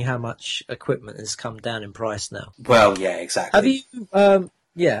amazing how much equipment has come down in price now. Well, yeah, exactly.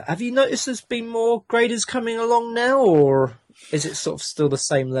 Have you noticed there's been more graders coming along now, or is it sort of still the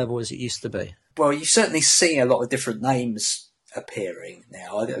same level as it used to be? Well, you certainly see a lot of different names appearing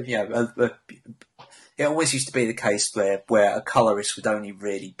now. It always used to be the case where a colorist would only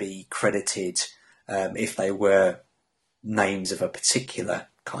really be credited if they were names of a particular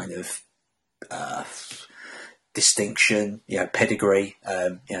kind of distinction, pedigree,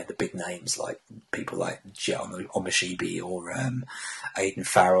 the big names like people like Gian Omishibi or Aidan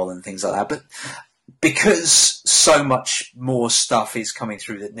Farrell and things like that. But because so much more stuff is coming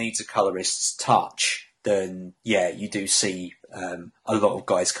through that needs a colorist's touch, then you do see a lot of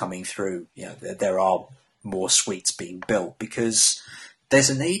guys coming through. There are more suites being built because there's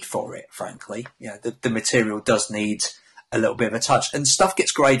a need for it, frankly. The material does need a little bit of a touch, and stuff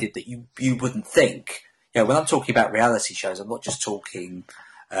gets graded that you wouldn't think. When I'm talking about reality shows, I'm not just talking,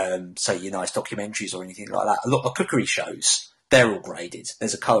 say, your nice documentaries or anything like that. A lot of cookery shows, they're all graded.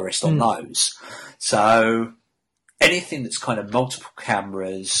 There's a colorist on those. So anything that's kind of multiple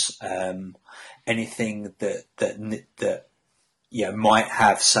cameras, anything that might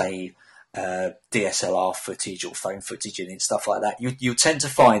have, say, DSLR footage or phone footage in it, stuff like that, you tend to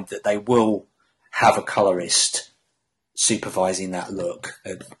find that they will have a colorist supervising that look.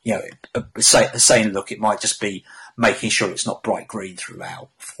 Saying look, it might just be making sure it's not bright green throughout,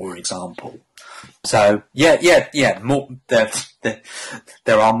 for example. So more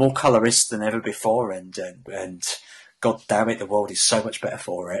there are more colorists than ever before, and god damn it, the world is so much better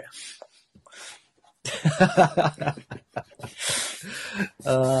for it.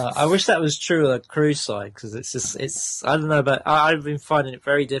 I wish that was true on the cruise side, because it's I don't know, but I've been finding it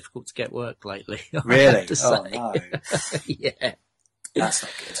very difficult to get work lately. Really? Oh no. Yeah, that's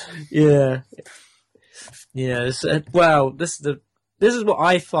not good. Well, this is what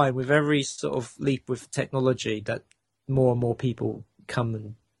I find with every sort of leap with technology, that more and more people come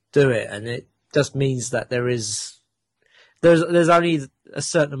and do it, and it just means that there's only a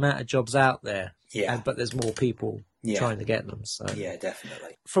certain amount of jobs out there. Yeah. But there's more people trying to get them. So yeah,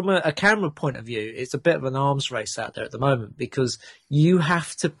 definitely. From a camera point of view, it's a bit of an arms race out there at the moment, because you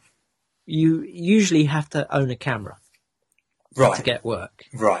usually have to own a camera to get work.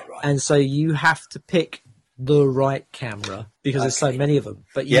 Right. And so you have to pick the right camera, because there's so many of them,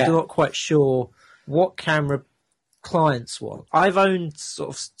 but you're not quite sure what camera clients want. I've owned sort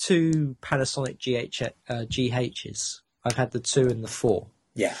of 2 Panasonic GHs. I've had the 2 and the 4.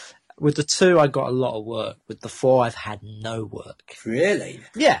 Yeah. With the 2, I got a lot of work. With the 4, I've had no work. Really?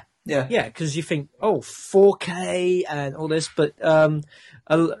 Yeah. Yeah. Yeah, because you think, 4K and all this, but a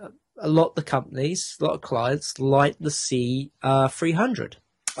lot of the companies, a lot of clients like the C300.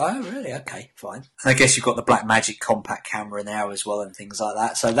 Oh, really? Okay, fine. And I guess you've got the Blackmagic compact camera now as well and things like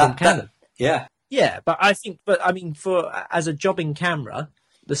that. So that yeah. Yeah, but I mean, as a jobbing camera,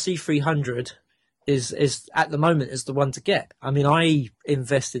 the C300 is at the moment is the one to get. I mean, I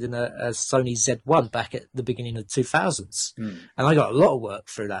invested in a Sony Z1 back at the beginning of the 2000s, and I got a lot of work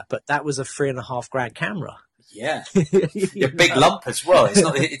through that. But that was a $3,500 camera. Yeah, a big lump as well.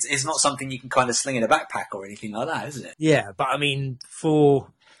 It's not something you can kind of sling in a backpack or anything like that, is it? Yeah, but I mean, for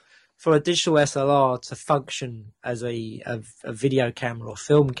for a digital SLR to function as a video camera or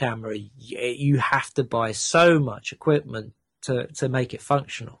film camera, you have to buy so much equipment to make it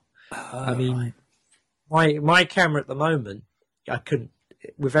functional. I mean, my camera at the moment, I couldn't,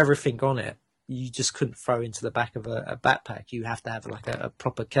 with everything on it, you just couldn't throw into the back of a backpack. You have to have like a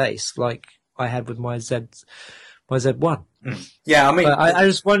proper case, like I had with my Z1. Yeah, I mean, but I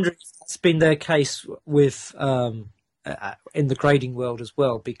was wondering if that's been their case with in the grading world as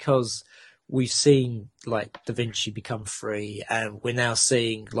well, because we've seen like DaVinci become free, and we're now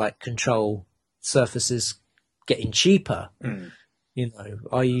seeing like control surfaces getting cheaper. You know,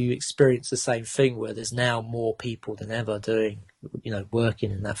 are you experience the same thing where there's now more people than ever doing,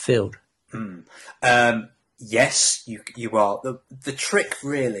 working in that field? Yes, you are. The trick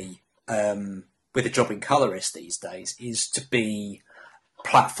really with a job in colorist these days is to be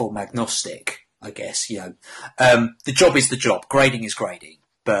platform agnostic, I guess. The job is the job, grading is grading,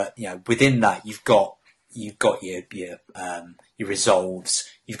 but within that you've got your resolves,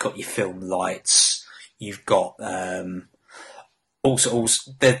 you've got your film lights, you've got also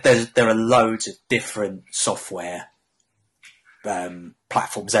there are loads of different software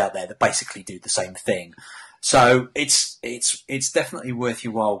platforms out there that basically do the same thing. So it's definitely worth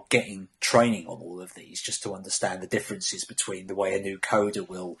your while getting training on all of these, just to understand the differences between the way a new coder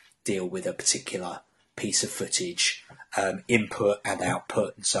will deal with a particular piece of footage, input and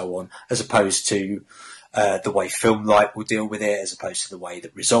output and so on, as opposed to the way Filmlight will deal with it, as opposed to the way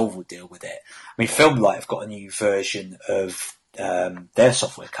that Resolve will deal with it. I mean, Filmlight have got a new version of their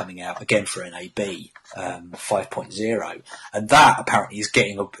software coming out again for NAB 5.0, and that apparently is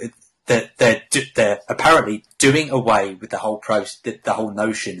getting they're apparently doing away with the whole the whole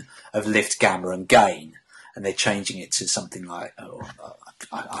notion of lift, gamma, and gain, and they're changing it to something like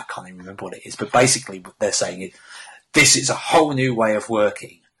I can't even remember what it is, but basically what they're saying is this is a whole new way of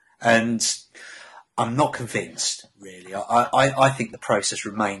working, and I'm not convinced really. I think the process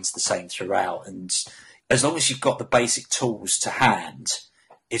remains the same throughout, and as long as you've got the basic tools to hand,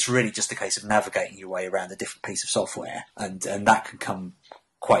 it's really just a case of navigating your way around a different piece of software, and that can come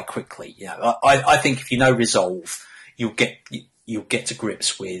quite quickly. I think if you know Resolve, you'll get to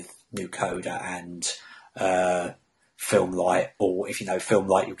grips with Nucoder and Filmlight, or if you know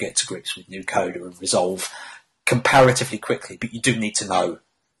Filmlight, you'll get to grips with Nucoder and Resolve comparatively quickly. But you do need to know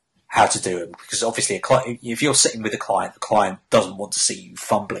how to do them, because obviously if you're sitting with a client, the client doesn't want to see you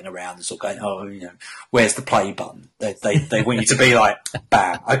fumbling around and sort of going, where's the play button? They want you to be like,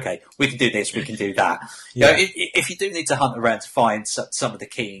 bam, okay, we can do this, we can do that. Yeah. If you do need to hunt around to find some of the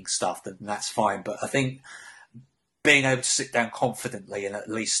keying stuff, then that's fine. But I think being able to sit down confidently and at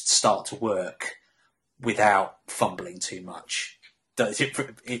least start to work without fumbling too much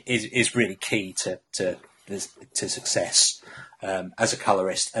is really key to success as a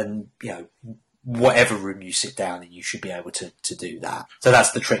colorist. And whatever room you sit down in, you should be able to do that. So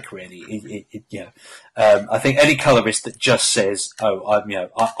that's the trick, really. I think any colorist that just says, I'm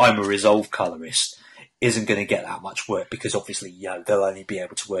a Resolve colorist, isn't going to get that much work, because obviously they'll only be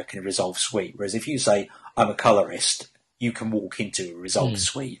able to work in a Resolve suite. Whereas if you say I'm a colorist, you can walk into a Resolve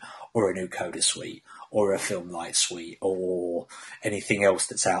suite or a Nucoder suite or a Filmlight suite or anything else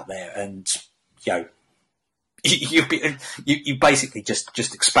that's out there, and you basically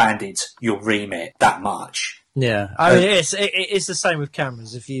just expanded your remit that much. Yeah, I mean it's the same with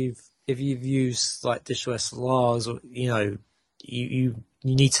cameras. If you've used like digital SLRs, or you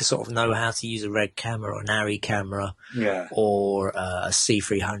need to sort of know how to use a Red camera or an ARRI camera, or a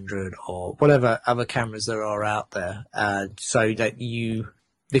C300 or whatever other cameras there are out there, so that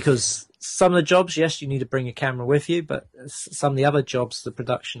because some of the jobs, yes, you need to bring a camera with you, but some of the other jobs, the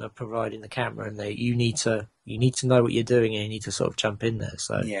production are providing the camera, and you need to know what you're doing, and you need to sort of jump in there.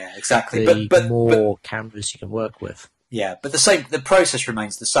 So yeah, exactly. But more cameras you can work with. Yeah, but the process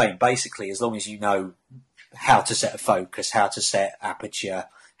remains the same, basically, as long as you know how to set a focus, how to set aperture,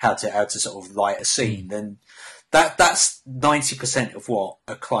 how to sort of light a scene, then that's 90% of what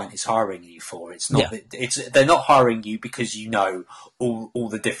a client is hiring you for. It's not they're not hiring you because you know all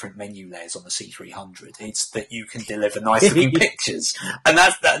the different menu layers on the C300. It's that you can deliver nice looking pictures, and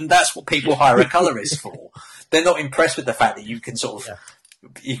that's what people hire a colorist for. They're not impressed with the fact that you can sort of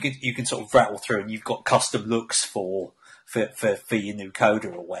you can sort of rattle through and you've got custom looks for your new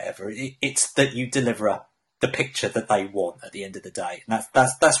coder or whatever. It's that you deliver the picture that they want at the end of the day, and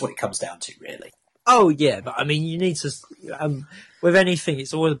that's what it comes down to, really. Oh yeah, but I mean, you need to. With anything,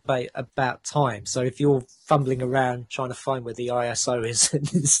 it's all about time. So if you're fumbling around trying to find where the ISO is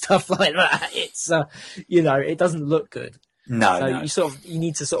and stuff like that, it's it doesn't look good. No, so you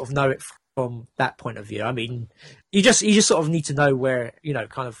need to sort of know it from that point of view. I mean, you just sort of need to know where,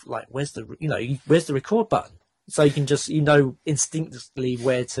 kind of like where's the record button, so you can just instinctively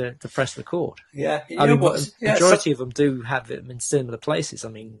where to press record. Yeah, I mean, majority of them do have them in similar places. I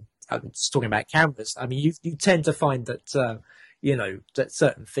mean, I'm just talking about cameras. I mean, you tend to find that that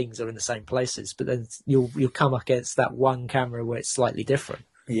certain things are in the same places, but then you'll come up against that one camera where it's slightly different.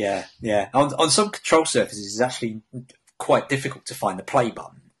 Yeah. On some control surfaces, it's actually quite difficult to find the play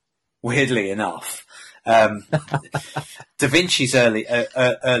button. Weirdly enough, Da Vinci's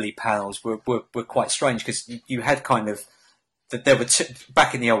early panels were quite strange, because you had kind of that there were two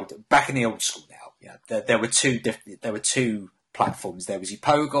back in the old school now. Yeah, there were two platforms. There was your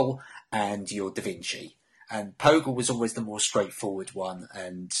Poggle and your Da Vinci, and Poggle was always the more straightforward one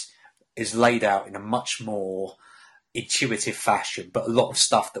and is laid out in a much more intuitive fashion, but a lot of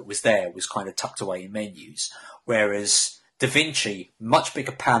stuff that was there was kind of tucked away in menus, whereas Da Vinci, much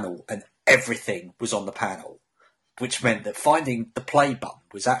bigger panel, and everything was on the panel, which meant that finding the play button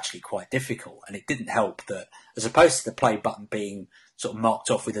was actually quite difficult. And it didn't help that, as opposed to the play button being sort of marked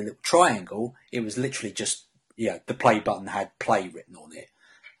off with a little triangle, it was literally just, the play button had play written on it.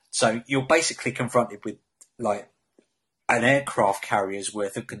 So you're basically confronted with like an aircraft carrier's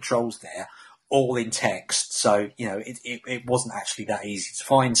worth of controls there, all in text. So, it wasn't actually that easy to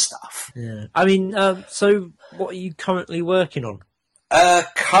find stuff. Yeah. I mean, so what are you currently working on?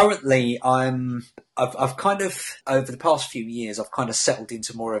 Currently, I've kind of, over the past few years, I've kind of settled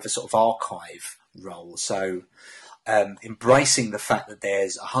into more of a sort of archive role. So, embracing the fact that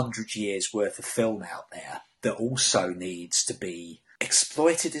there's 100 years worth of film out there that also needs to be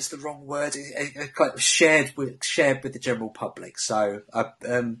exploited is the wrong word. Kind of shared with the general public. So,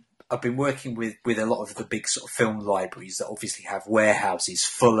 I've been working with a lot of the big sort of film libraries that obviously have warehouses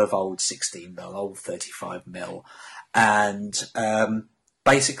full of old 16mm, old 35mm, and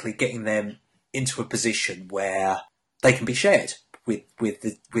basically getting them into a position where they can be shared with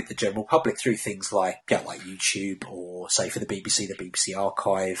the general public through things like YouTube, or say for the BBC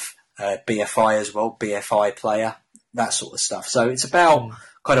Archive, BFI as well, BFI Player, that sort of stuff. So it's about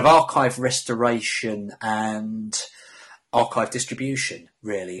kind of archive restoration and archive distribution,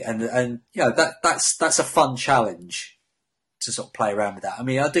 really, and that's a fun challenge to sort of play around with that. I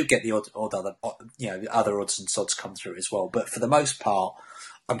mean, I do get the odd other odds and sods come through as well, but for the most part,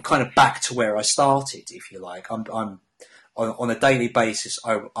 I'm kind of back to where I started, if you like. I'm on a daily basis.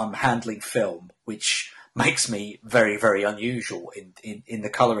 I'm handling film, which makes me very, very unusual in the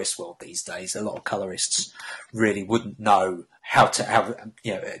colorist world these days. A lot of colorists really wouldn't know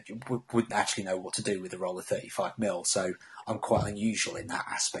wouldn't actually know what to do with a roll of 35mm. So I'm quite unusual in that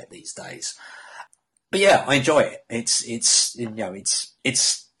aspect these days. But yeah, I enjoy it.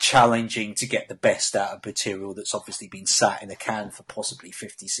 It's challenging to get the best out of material that's obviously been sat in a can for possibly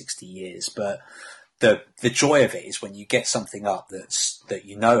 50, 60 years. But the joy of it is when you get something up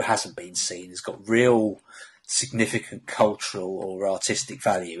that hasn't been seen, has got real significant cultural or artistic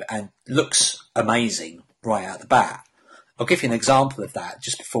value, and looks amazing right out the bat. I'll give you an example of that.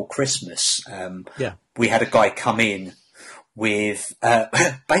 Just before Christmas, we had a guy come in with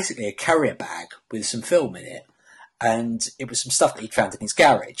basically a carrier bag with some film in it, and it was some stuff that he'd found in his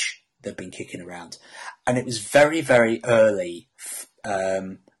garage that had been kicking around, and it was very, very early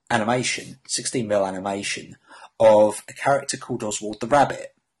animation, 16mm animation of a character called Oswald the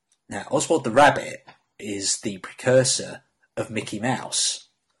Rabbit. Now, Oswald the Rabbit is the precursor of Mickey Mouse.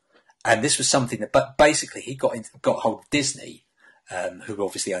 And this was something that basically he got hold of Disney, who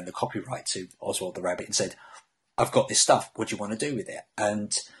obviously owned the copyright to Oswald the Rabbit, and said, I've got this stuff, what do you want to do with it?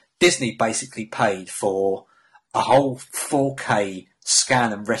 And Disney basically paid for a whole 4K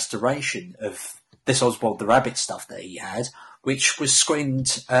scan and restoration of this Oswald the Rabbit stuff that he had, which was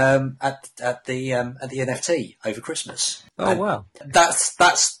screened at the NFT over Christmas. Oh, wow. That's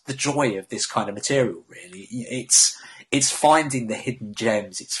the joy of this kind of material, really. It's finding the hidden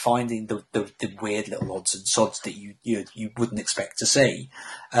gems. It's finding the weird little odds and sods that you wouldn't expect to see.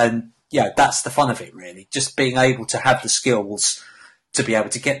 And that's the fun of it, really. Just being able to have the skills to be able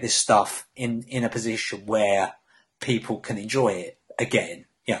to get this stuff in a position where people can enjoy it again,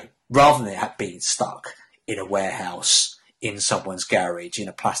 rather than it being stuck in a warehouse, in someone's garage, in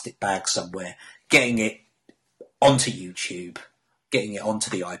a plastic bag somewhere, getting it onto YouTube, getting it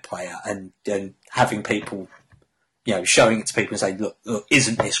onto the iPlayer, and having people, showing it to people and saying, look,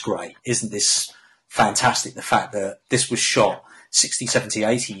 isn't this great? Isn't this fantastic? The fact that this was shot 60, 70,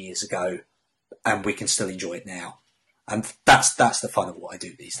 80 years ago, and we can still enjoy it now. And that's the fun of what I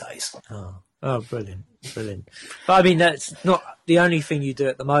do these days. Oh, brilliant. But I mean, that's not the only thing you do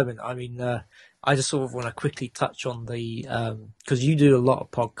at the moment. I mean, I just sort of want to quickly touch on the, because you do a lot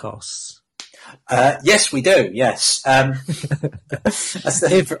of podcasts. Yes, we do. Yes.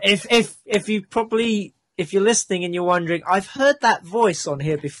 If you're listening and you're wondering, I've heard that voice on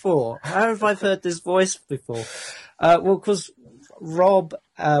here before. How have I heard this voice before? Well, because Rob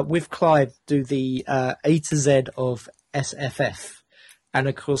with Clive do the A to Z of SFF, and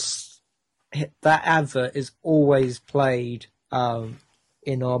of course that advert is always played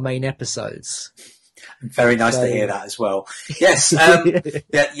in our main episodes. Very nice to hear that as well. Yes,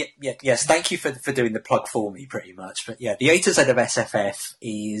 yes. Thank you for doing the plug for me, pretty much. But yeah, the A to Z of SFF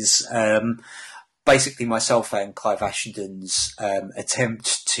is basically myself and Clive Ashenden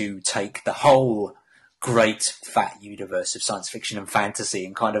attempt to take the whole great fat universe of science fiction and fantasy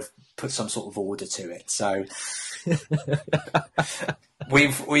and kind of put some sort of order to it. So we're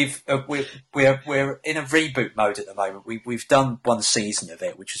in a reboot mode at the moment. We've done one season of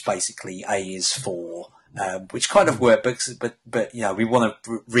it, which was basically A is for, which kind of worked, but you know, we want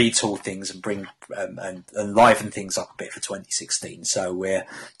to retool things and bring and liven things up a bit for 2016. So we're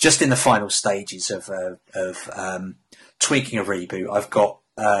just in the final stages of tweaking a reboot. I've got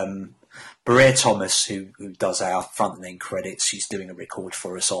Berea Thomas, who does our front and end credits. She's doing a record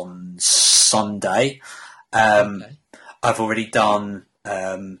for us on Sunday. Okay. I've already done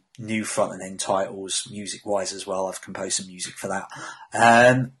new front and end titles, music wise as well. I've composed some music for that,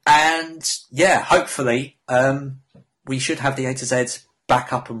 and yeah, hopefully we should have the A to Z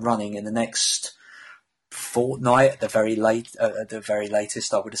back up and running in the next fortnight at the very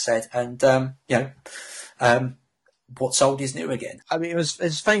latest, I would have said. And what's old is new again. I mean,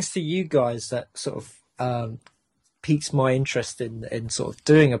 it's thanks to you guys that sort of piques my interest in sort of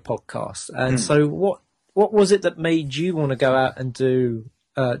doing a podcast. And so what was it that made you want to go out and do,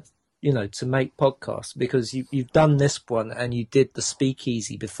 to make podcasts? Because you've done this one and you did the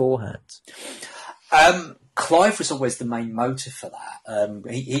Speakeasy beforehand. Clive was always the main motive for that.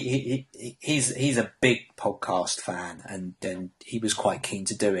 He's a big podcast fan, and he was quite keen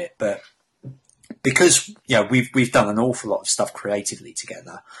to do it. But because we've done an awful lot of stuff creatively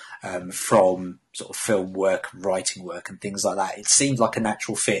together, from sort of film work and writing work and things like that, it seemed like a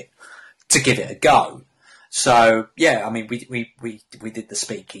natural fit to give it a go. So yeah, I mean, we did the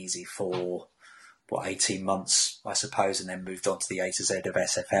Speakeasy for 18 months, I suppose, and then moved on to the A to Z of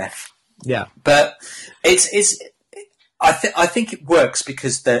SFF. Yeah, but I think it works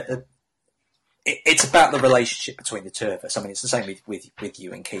because it's about the relationship between the two of us. I mean, it's the same with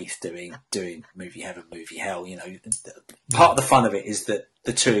you and Keith doing Movie Heaven, Movie Hell. You know, part of the fun of it is that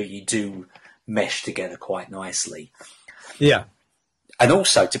the two of you do mesh together quite nicely. Yeah. And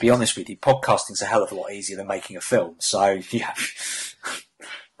also, to be honest with you, podcasting's a hell of a lot easier than making a film. So yeah,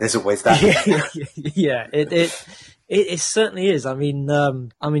 there's always that. Yeah, it certainly is. I mean,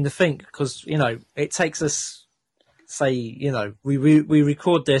 to think, because it takes us, say, we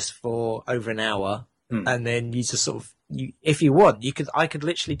record this for over an hour, and then you just sort of, if you want, I could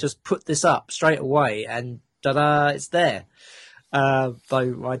literally just put this up straight away, and ta-da, it's there. Though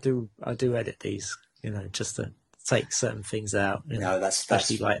I do edit these, just to take certain things out.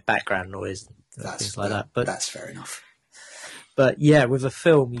 Especially like background noise and things like that. But that's fair enough. But yeah, with a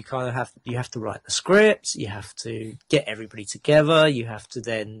film, you kind of have to write the scripts, you have to get everybody together, you have to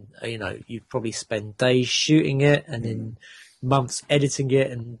then, you'd probably spend days shooting it and then months editing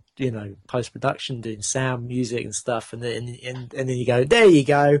it and, post-production, doing sound, music and stuff. And then you go, there you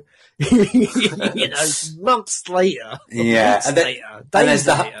go, months later. Yeah. Days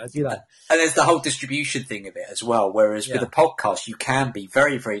later. And there's the whole distribution thing of it as well. Whereas with a podcast, you can be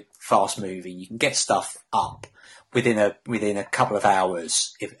very, very fast moving. You can get stuff up within a couple of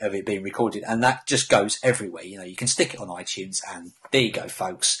hours of it being recorded, and that just goes everywhere. You can stick it on iTunes, and there you go,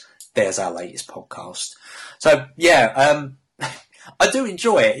 folks. There's our latest podcast. So yeah, I do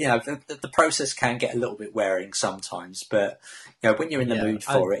enjoy it. The process can get a little bit wearing sometimes, but when you're in the mood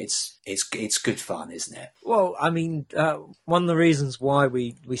for it, it's good fun, isn't it? Well, I mean, one of the reasons why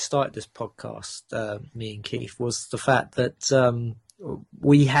we started this podcast, me and Keith, was the fact that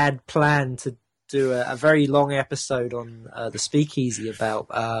we had planned to do a very long episode on the Speakeasy about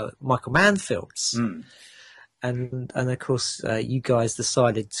Michael Mann films, and of course you guys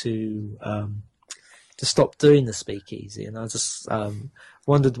decided to stop doing the Speakeasy, and I just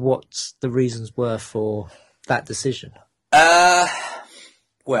wondered what the reasons were for that decision.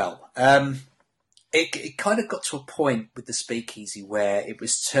 It kind of got to a point with the Speakeasy where it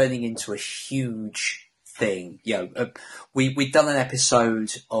was turning into a huge thing. We'd done an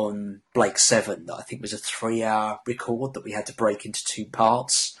episode on Blake Seven that I think was a 3-hour record that we had to break into 2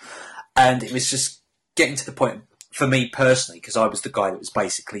 parts, and it was just getting to the point for me personally, because I was the guy that was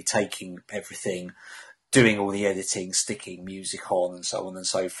basically taking everything, doing all the editing, sticking music on, and so on and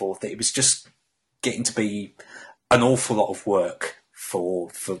so forth. It was just getting to be an awful lot of work for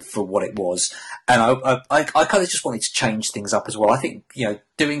what it was, and I kind of just wanted to change things up as well. I think, you know,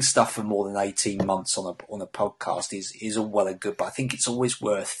 doing stuff for more than 18 months on a podcast is all well and good, but I think it's always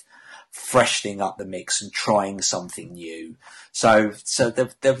worth freshening up the mix and trying something new. So there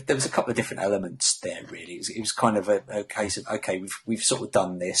was a couple of different elements there. Really, it was kind of a case of, okay, we've sort of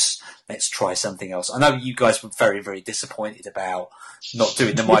done this. Let's try something else. I know you guys were very, very disappointed about not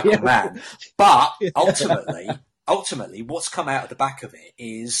doing the Michael Mann, but ultimately, what's come out of the back of it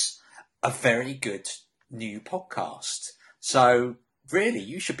is a very good new podcast. So really,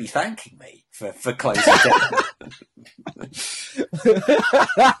 you should be thanking me for closing down.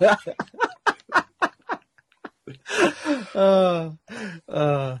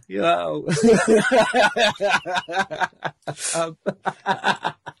 You know.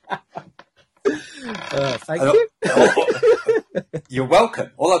 Thank you. You're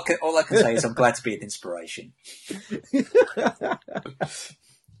welcome. All I can say is I'm glad to be an inspiration.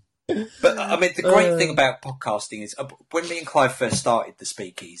 But I mean, the great thing about podcasting is when me and Clive first started the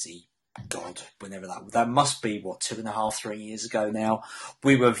Speakeasy, God, whenever that must be, what, 2.5, 3 years ago now,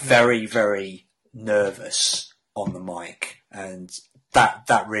 we were very, very nervous on the mic, and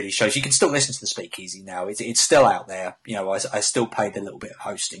that really shows. You can still listen to the Speakeasy now. It's still out there. You know, I still paid a little bit of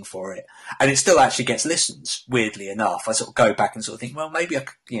hosting for it, and it still actually gets listens, weirdly enough. I sort of go back and sort of think, well, maybe I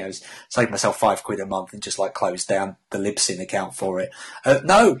could, you know, save myself £5 a month and just like close down the Libsyn account for it.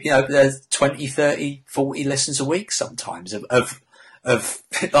 No, you know, there's 20, 30, 40 listens a week sometimes of like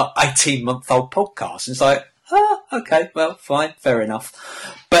 18-month-old podcasts. And it's like, okay, well, fine, fair enough.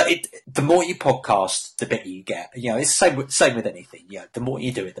 But the more you podcast, the better you get. You know, it's the same with anything. You know, the more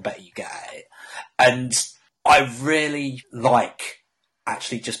you do it, the better you get at it. And I really like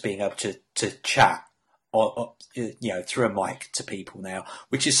actually just being able to chat, or you know, through a mic to people now,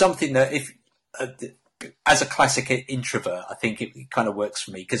 which is something that if as a classic introvert, I think it kind of works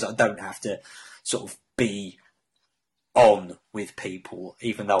for me, because I don't have to sort of be on with people,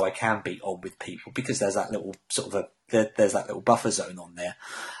 even though I can be on with people, because there's that little sort of there's that little buffer zone on there.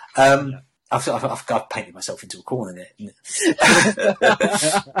 I've painted myself into a corner there.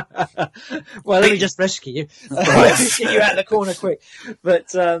 Well, let me just rescue you. Get you out of the corner quick.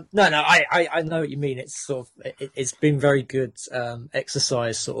 But no, I know what you mean. It's sort of it's been very good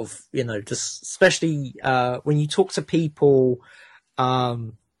exercise, sort of, you know, just especially when you talk to people,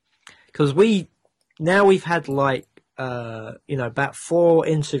 because we've had like you know, about 4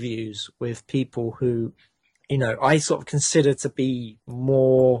 interviews with people who, you know, I sort of consider to be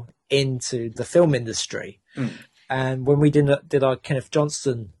more into the film industry. And when we did our Kenneth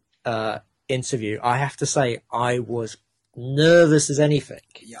Johnston interview, I have to say I was nervous as anything.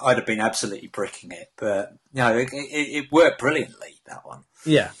 Yeah, I'd have been absolutely bricking it, but no, it worked brilliantly, that one.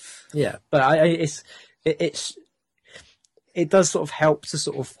 Yeah, but it does sort of help to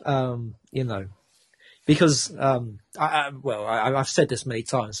sort of you know, because I've said this many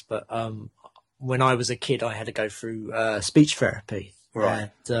times, but when I was a kid, I had to go through speech therapy,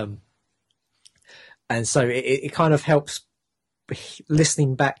 right? And so it kind of helps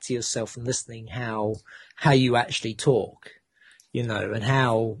listening back to yourself and listening how you actually talk, you know, and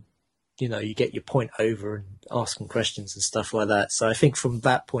how, you know, you get your point over and asking questions and stuff like that. So I think from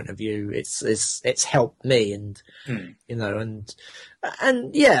that point of view, it's helped me, and you know, and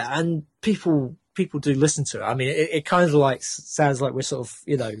yeah, and people do listen to it. I mean, it kind of like sounds like we're sort of,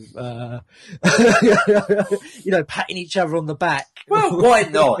 you know, you know, patting each other on the back. Well, why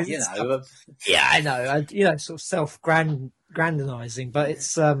not? You know, yeah, I know. You know, sort of self-grandizing, but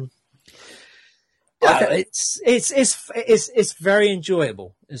it's it's very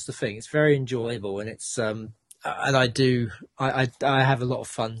enjoyable. Is the thing. It's very enjoyable, and it's and I have a lot of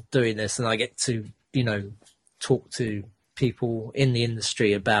fun doing this, and I get to, you know, talk to people in the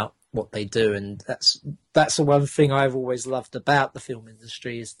industry about what they do, and that's the one thing I've always loved about the film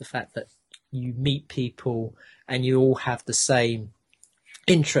industry, is the fact that you meet people and you all have the same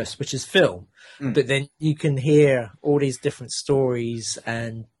interest, which is film, but then you can hear all these different stories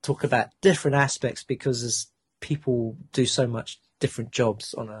and talk about different aspects, because as people do so much different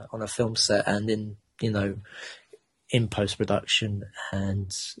jobs on a film set, and in, you know, in post-production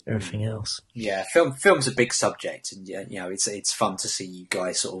and everything else. Yeah, film's a big subject, and you know, it's fun to see you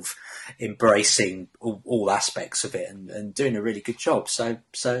guys sort of embracing all aspects of it and doing a really good job. So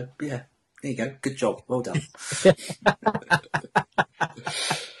yeah, there you go, good job, well done.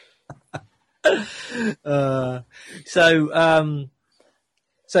 So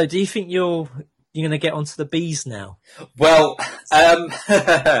do you think you're going to get onto the bees now? Well, Are we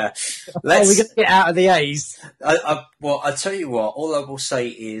going to get out of the A's? Well, I tell you what. All I will say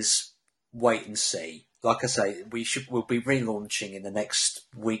is wait and see. Like I say, we'll be relaunching in the next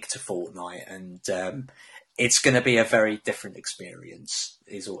week to fortnight, and it's going to be a very different experience.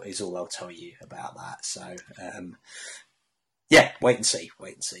 Is all I'll tell you about that. So. Yeah, wait and see.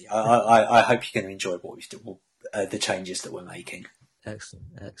 I hope you're going to enjoy what the changes that we're making. Excellent.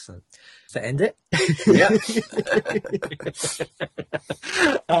 To end it? Yeah.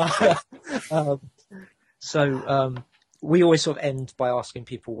 We always sort of end by asking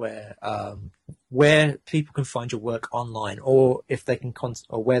people where people can find your work online, or if they can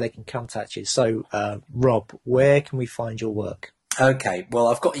or where they can contact you. So, Rob, where can we find your work? Okay, well,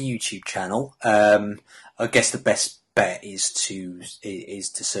 I've got a YouTube channel. I guess the best bet is to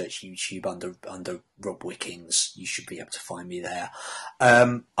search YouTube under Rob Wickings. You should be able to find me there.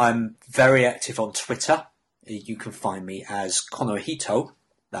 I'm very active on Twitter. You can find me as Konohito.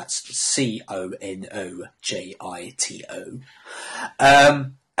 That's CONOJITO.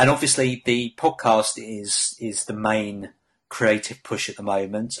 And obviously the podcast is the main creative push at the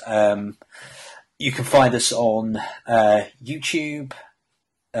moment. You can find us on YouTube.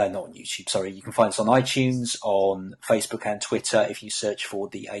 Not on YouTube, sorry. You can find us on iTunes, on Facebook and Twitter if you search for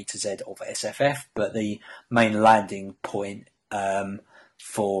the A to Z of SFF. But the main landing point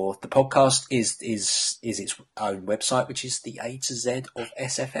for the podcast is its own website, which is the A to Z of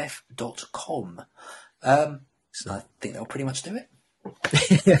SFF.com. So I think that'll pretty much do it.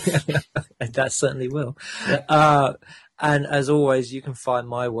 That certainly will. And as always, you can find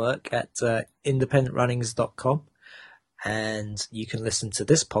my work at independentrunnings.com. And you can listen to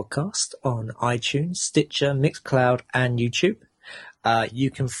this podcast on iTunes, Stitcher, Mixcloud, and YouTube. You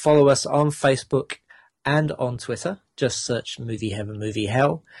can follow us on Facebook and on Twitter. Just search Movie Heaven, Movie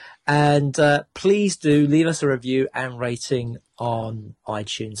Hell. And please do leave us a review and rating on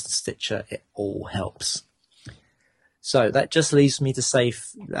iTunes and Stitcher. It all helps. So that just leaves me to say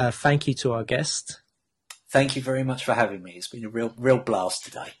thank you to our guest. Thank you very much for having me. It's been a real blast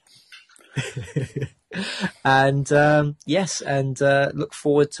today. And look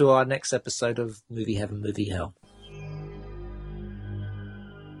forward to our next episode of Movie Heaven, Movie Hell.